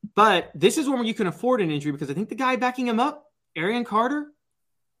 But this is when you can afford an injury because I think the guy backing him up, Arian Carter,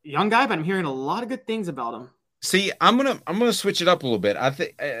 young guy, but I'm hearing a lot of good things about him. See, I'm gonna switch it up a little bit. I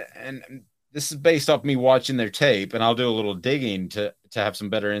think, and this is based off me watching their tape, and I'll do a little digging to have some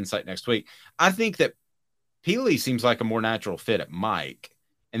better insight next week. I think that Peely seems like a more natural fit at Mike,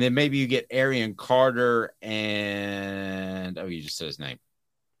 and then maybe you get Arian Carter and you just said his name,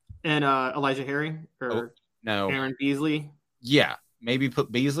 and Elijah Herring or no Aaron Beasley. Yeah, maybe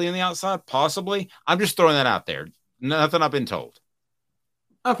put Beasley on the outside, possibly. I'm just throwing that out there. Nothing I've been told.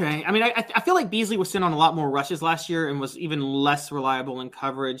 Okay. I mean, I feel like Beasley was sent on a lot more rushes last year and was even less reliable in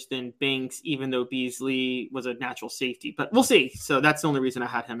coverage than Banks, even though Beasley was a natural safety. But we'll see. So that's the only reason I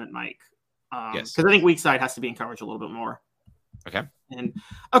had him at Mike. Yes. Because I think weak side has to be in coverage a little bit more. Okay.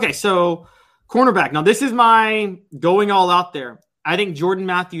 So cornerback. Now, this is my going all out there. I think Jordan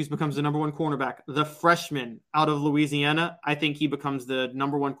Matthews becomes the number one cornerback. The freshman out of Louisiana, I think he becomes the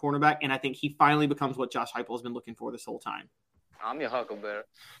number one cornerback, and I think he finally becomes what Josh Heupel has been looking for this whole time. I'm your Huckleberry.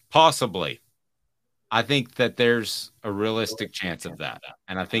 Possibly. I think that there's a realistic chance of that.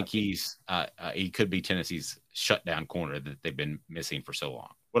 And I think he could be Tennessee's shutdown corner that they've been missing for so long.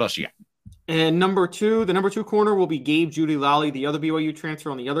 What else you got? And the number two corner will be Gabe Judy-Lally, the other BYU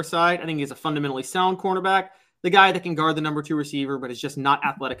transfer on the other side. I think he's a fundamentally sound cornerback, the guy that can guard the number two receiver, but is just not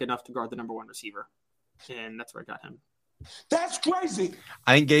athletic enough to guard the number one receiver. And that's where I got him. That's crazy.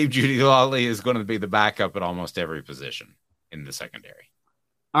 I think Gabe Judy-Lally is going to be the backup at almost every position in the secondary.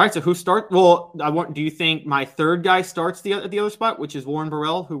 All right, so who starts? Well, do you think my third guy starts at the other spot, which is Warren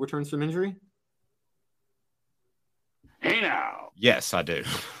Burrell, who returns from injury? Hey now. Yes, I do.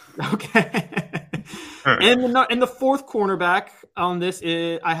 Okay. And the fourth cornerback on this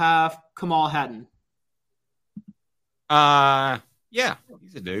is I have Kamal Hadden. Yeah,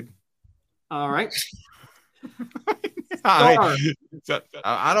 he's a dude. All right.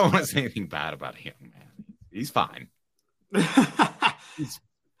 I don't want to say anything bad about him, man. He's fine. He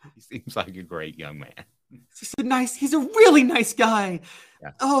seems like a great young man. He's a really nice guy.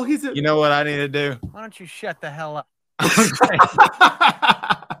 Yeah. Oh, You know what I need to do? Why don't you shut the hell up?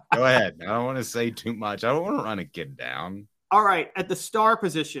 Go ahead. I don't want to say too much. I don't want to run a kid down. All right, at the star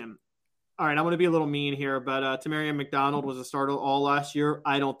position. All right, I'm going to be a little mean here, but Tamarian McDonald was a starter all last year.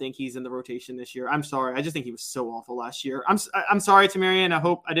 I don't think he's in the rotation this year. I'm sorry. I just think he was so awful last year. I'm sorry, Tamarian. I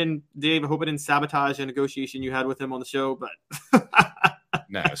hope I didn't sabotage a negotiation you had with him on the show, but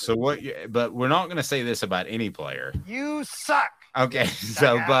no. So but we're not going to say this about any player. You suck. Okay.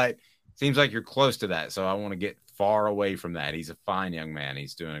 But seems like you're close to that. So I want to get far away from that. He's a fine young man.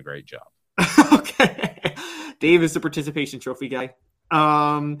 He's doing a great job. Okay. Dave is the participation trophy guy.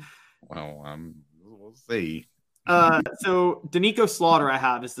 Well, we'll see. So Danico Slaughter, I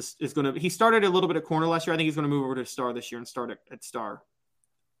have is going to. He started a little bit at corner last year. I think he's going to move over to star this year and start at star.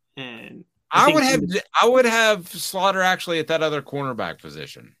 And I would have Slaughter actually at that other cornerback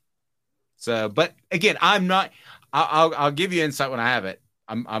position. So, but again, I'm not. I'll give you insight when I have it.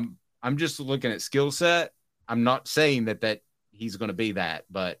 I'm just looking at skill set. I'm not saying that he's going to be that,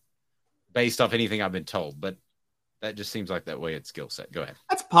 but based off anything I've been told, but that just seems like that way at skill set. Go ahead.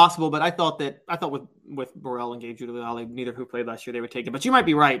 That's possible, but I thought with Burrell and Gabe Giuliani, neither who played last year, they would take it. But you might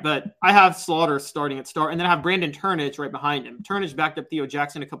be right. But I have Slaughter starting at star, and then I have Brandon Turnage right behind him. Turnage backed up Theo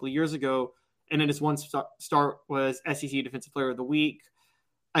Jackson a couple of years ago, and then his one start was SEC Defensive Player of the Week.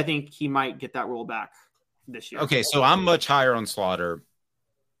 I think he might get that role back this year. Okay, so I'm much higher on Slaughter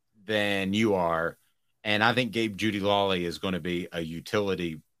than you are, and I think Gabe Giuliani is going to be a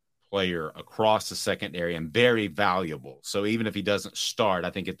utility player across the secondary and very valuable. So even if he doesn't start, I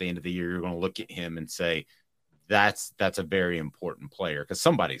think at the end of the year, you're going to look at him and say, that's a very important player because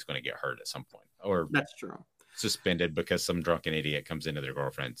somebody's going to get hurt at some point, or that's true, suspended because some drunken idiot comes into their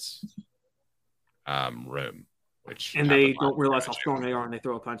girlfriend's room, and they don't realize how strong they are, and they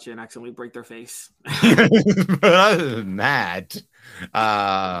throw a punch and accidentally break their face. But other than that,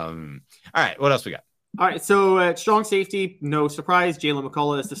 all right, what else we got? All right, so at strong safety, no surprise, Jalen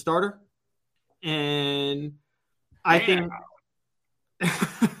McCullough is the starter. And I think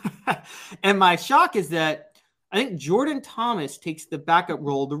 – and my shock is that I think Jordan Thomas takes the backup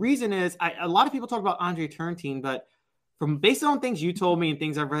role. The reason is a lot of people talk about Andre Turntine, but based on things you told me and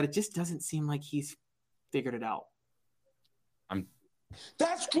things I've read, it just doesn't seem like he's figured it out.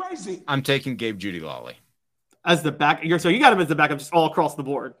 That's crazy. I'm taking Gabe Giuliani as the back. So you got him as the backup just all across the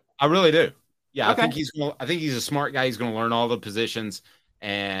board. I really do. Yeah, okay. I think he's a smart guy. He's going to learn all the positions,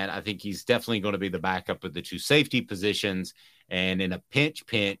 and I think he's definitely going to be the backup of the two safety positions. And in a pinch,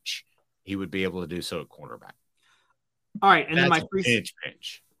 he would be able to do so at cornerback. All right, and that's then my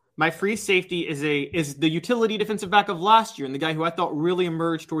pinch. My free safety is the utility defensive back of last year, and the guy who I thought really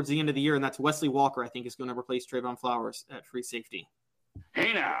emerged towards the end of the year, and that's Wesley Walker. I think is going to replace Trayvon Flowers at free safety.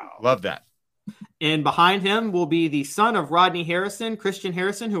 Hey now, love that. And behind him will be the son of Rodney Harrison, Christian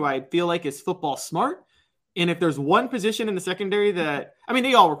Harrison, who I feel like is football smart. And if there's one position in the secondary that, I mean,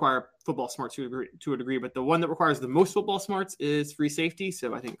 they all require football smarts to a degree, but the one that requires the most football smarts is free safety.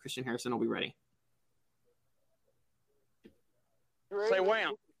 So I think Christian Harrison will be ready. Say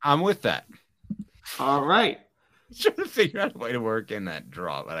wham. I'm with that. All right. Trying to figure out a way to work in that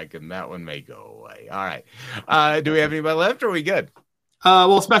draw, but that one may go away. All right. Do we have anybody left, or are we good?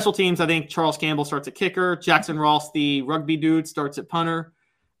 Well, special teams, I think Charles Campbell starts at kicker. Jackson Ross, the rugby dude, starts at punter.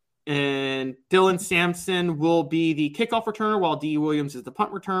 And Dylan Sampson will be the kickoff returner, while D. Williams is the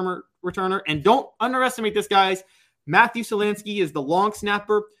punt returner. And don't underestimate this, guys. Matthew Solansky is the long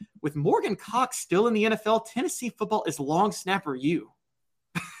snapper. With Morgan Cox still in the NFL, Tennessee football is long snapper you.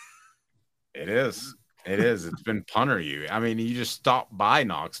 It is. It's been punter you. I mean, you just stop by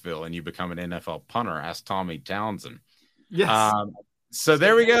Knoxville and you become an NFL punter. Ask Tommy Townsend. Yes. So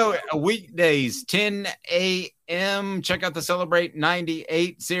there we go. Weekdays, 10 a.m. Check out the Celebrate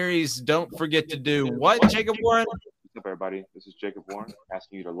 98 series. Don't forget to do what, Jacob Warren? What's up, everybody? This is Jacob Warren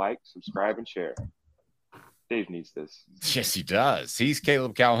asking you to like, subscribe, and share. Dave needs this. Yes, he does. He's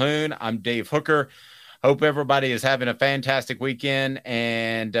Caleb Calhoun. I'm Dave Hooker. Hope everybody is having a fantastic weekend,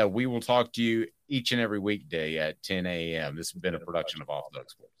 and we will talk to you each and every weekday at 10 a.m. This has been a production of Off the Hook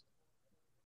Sports.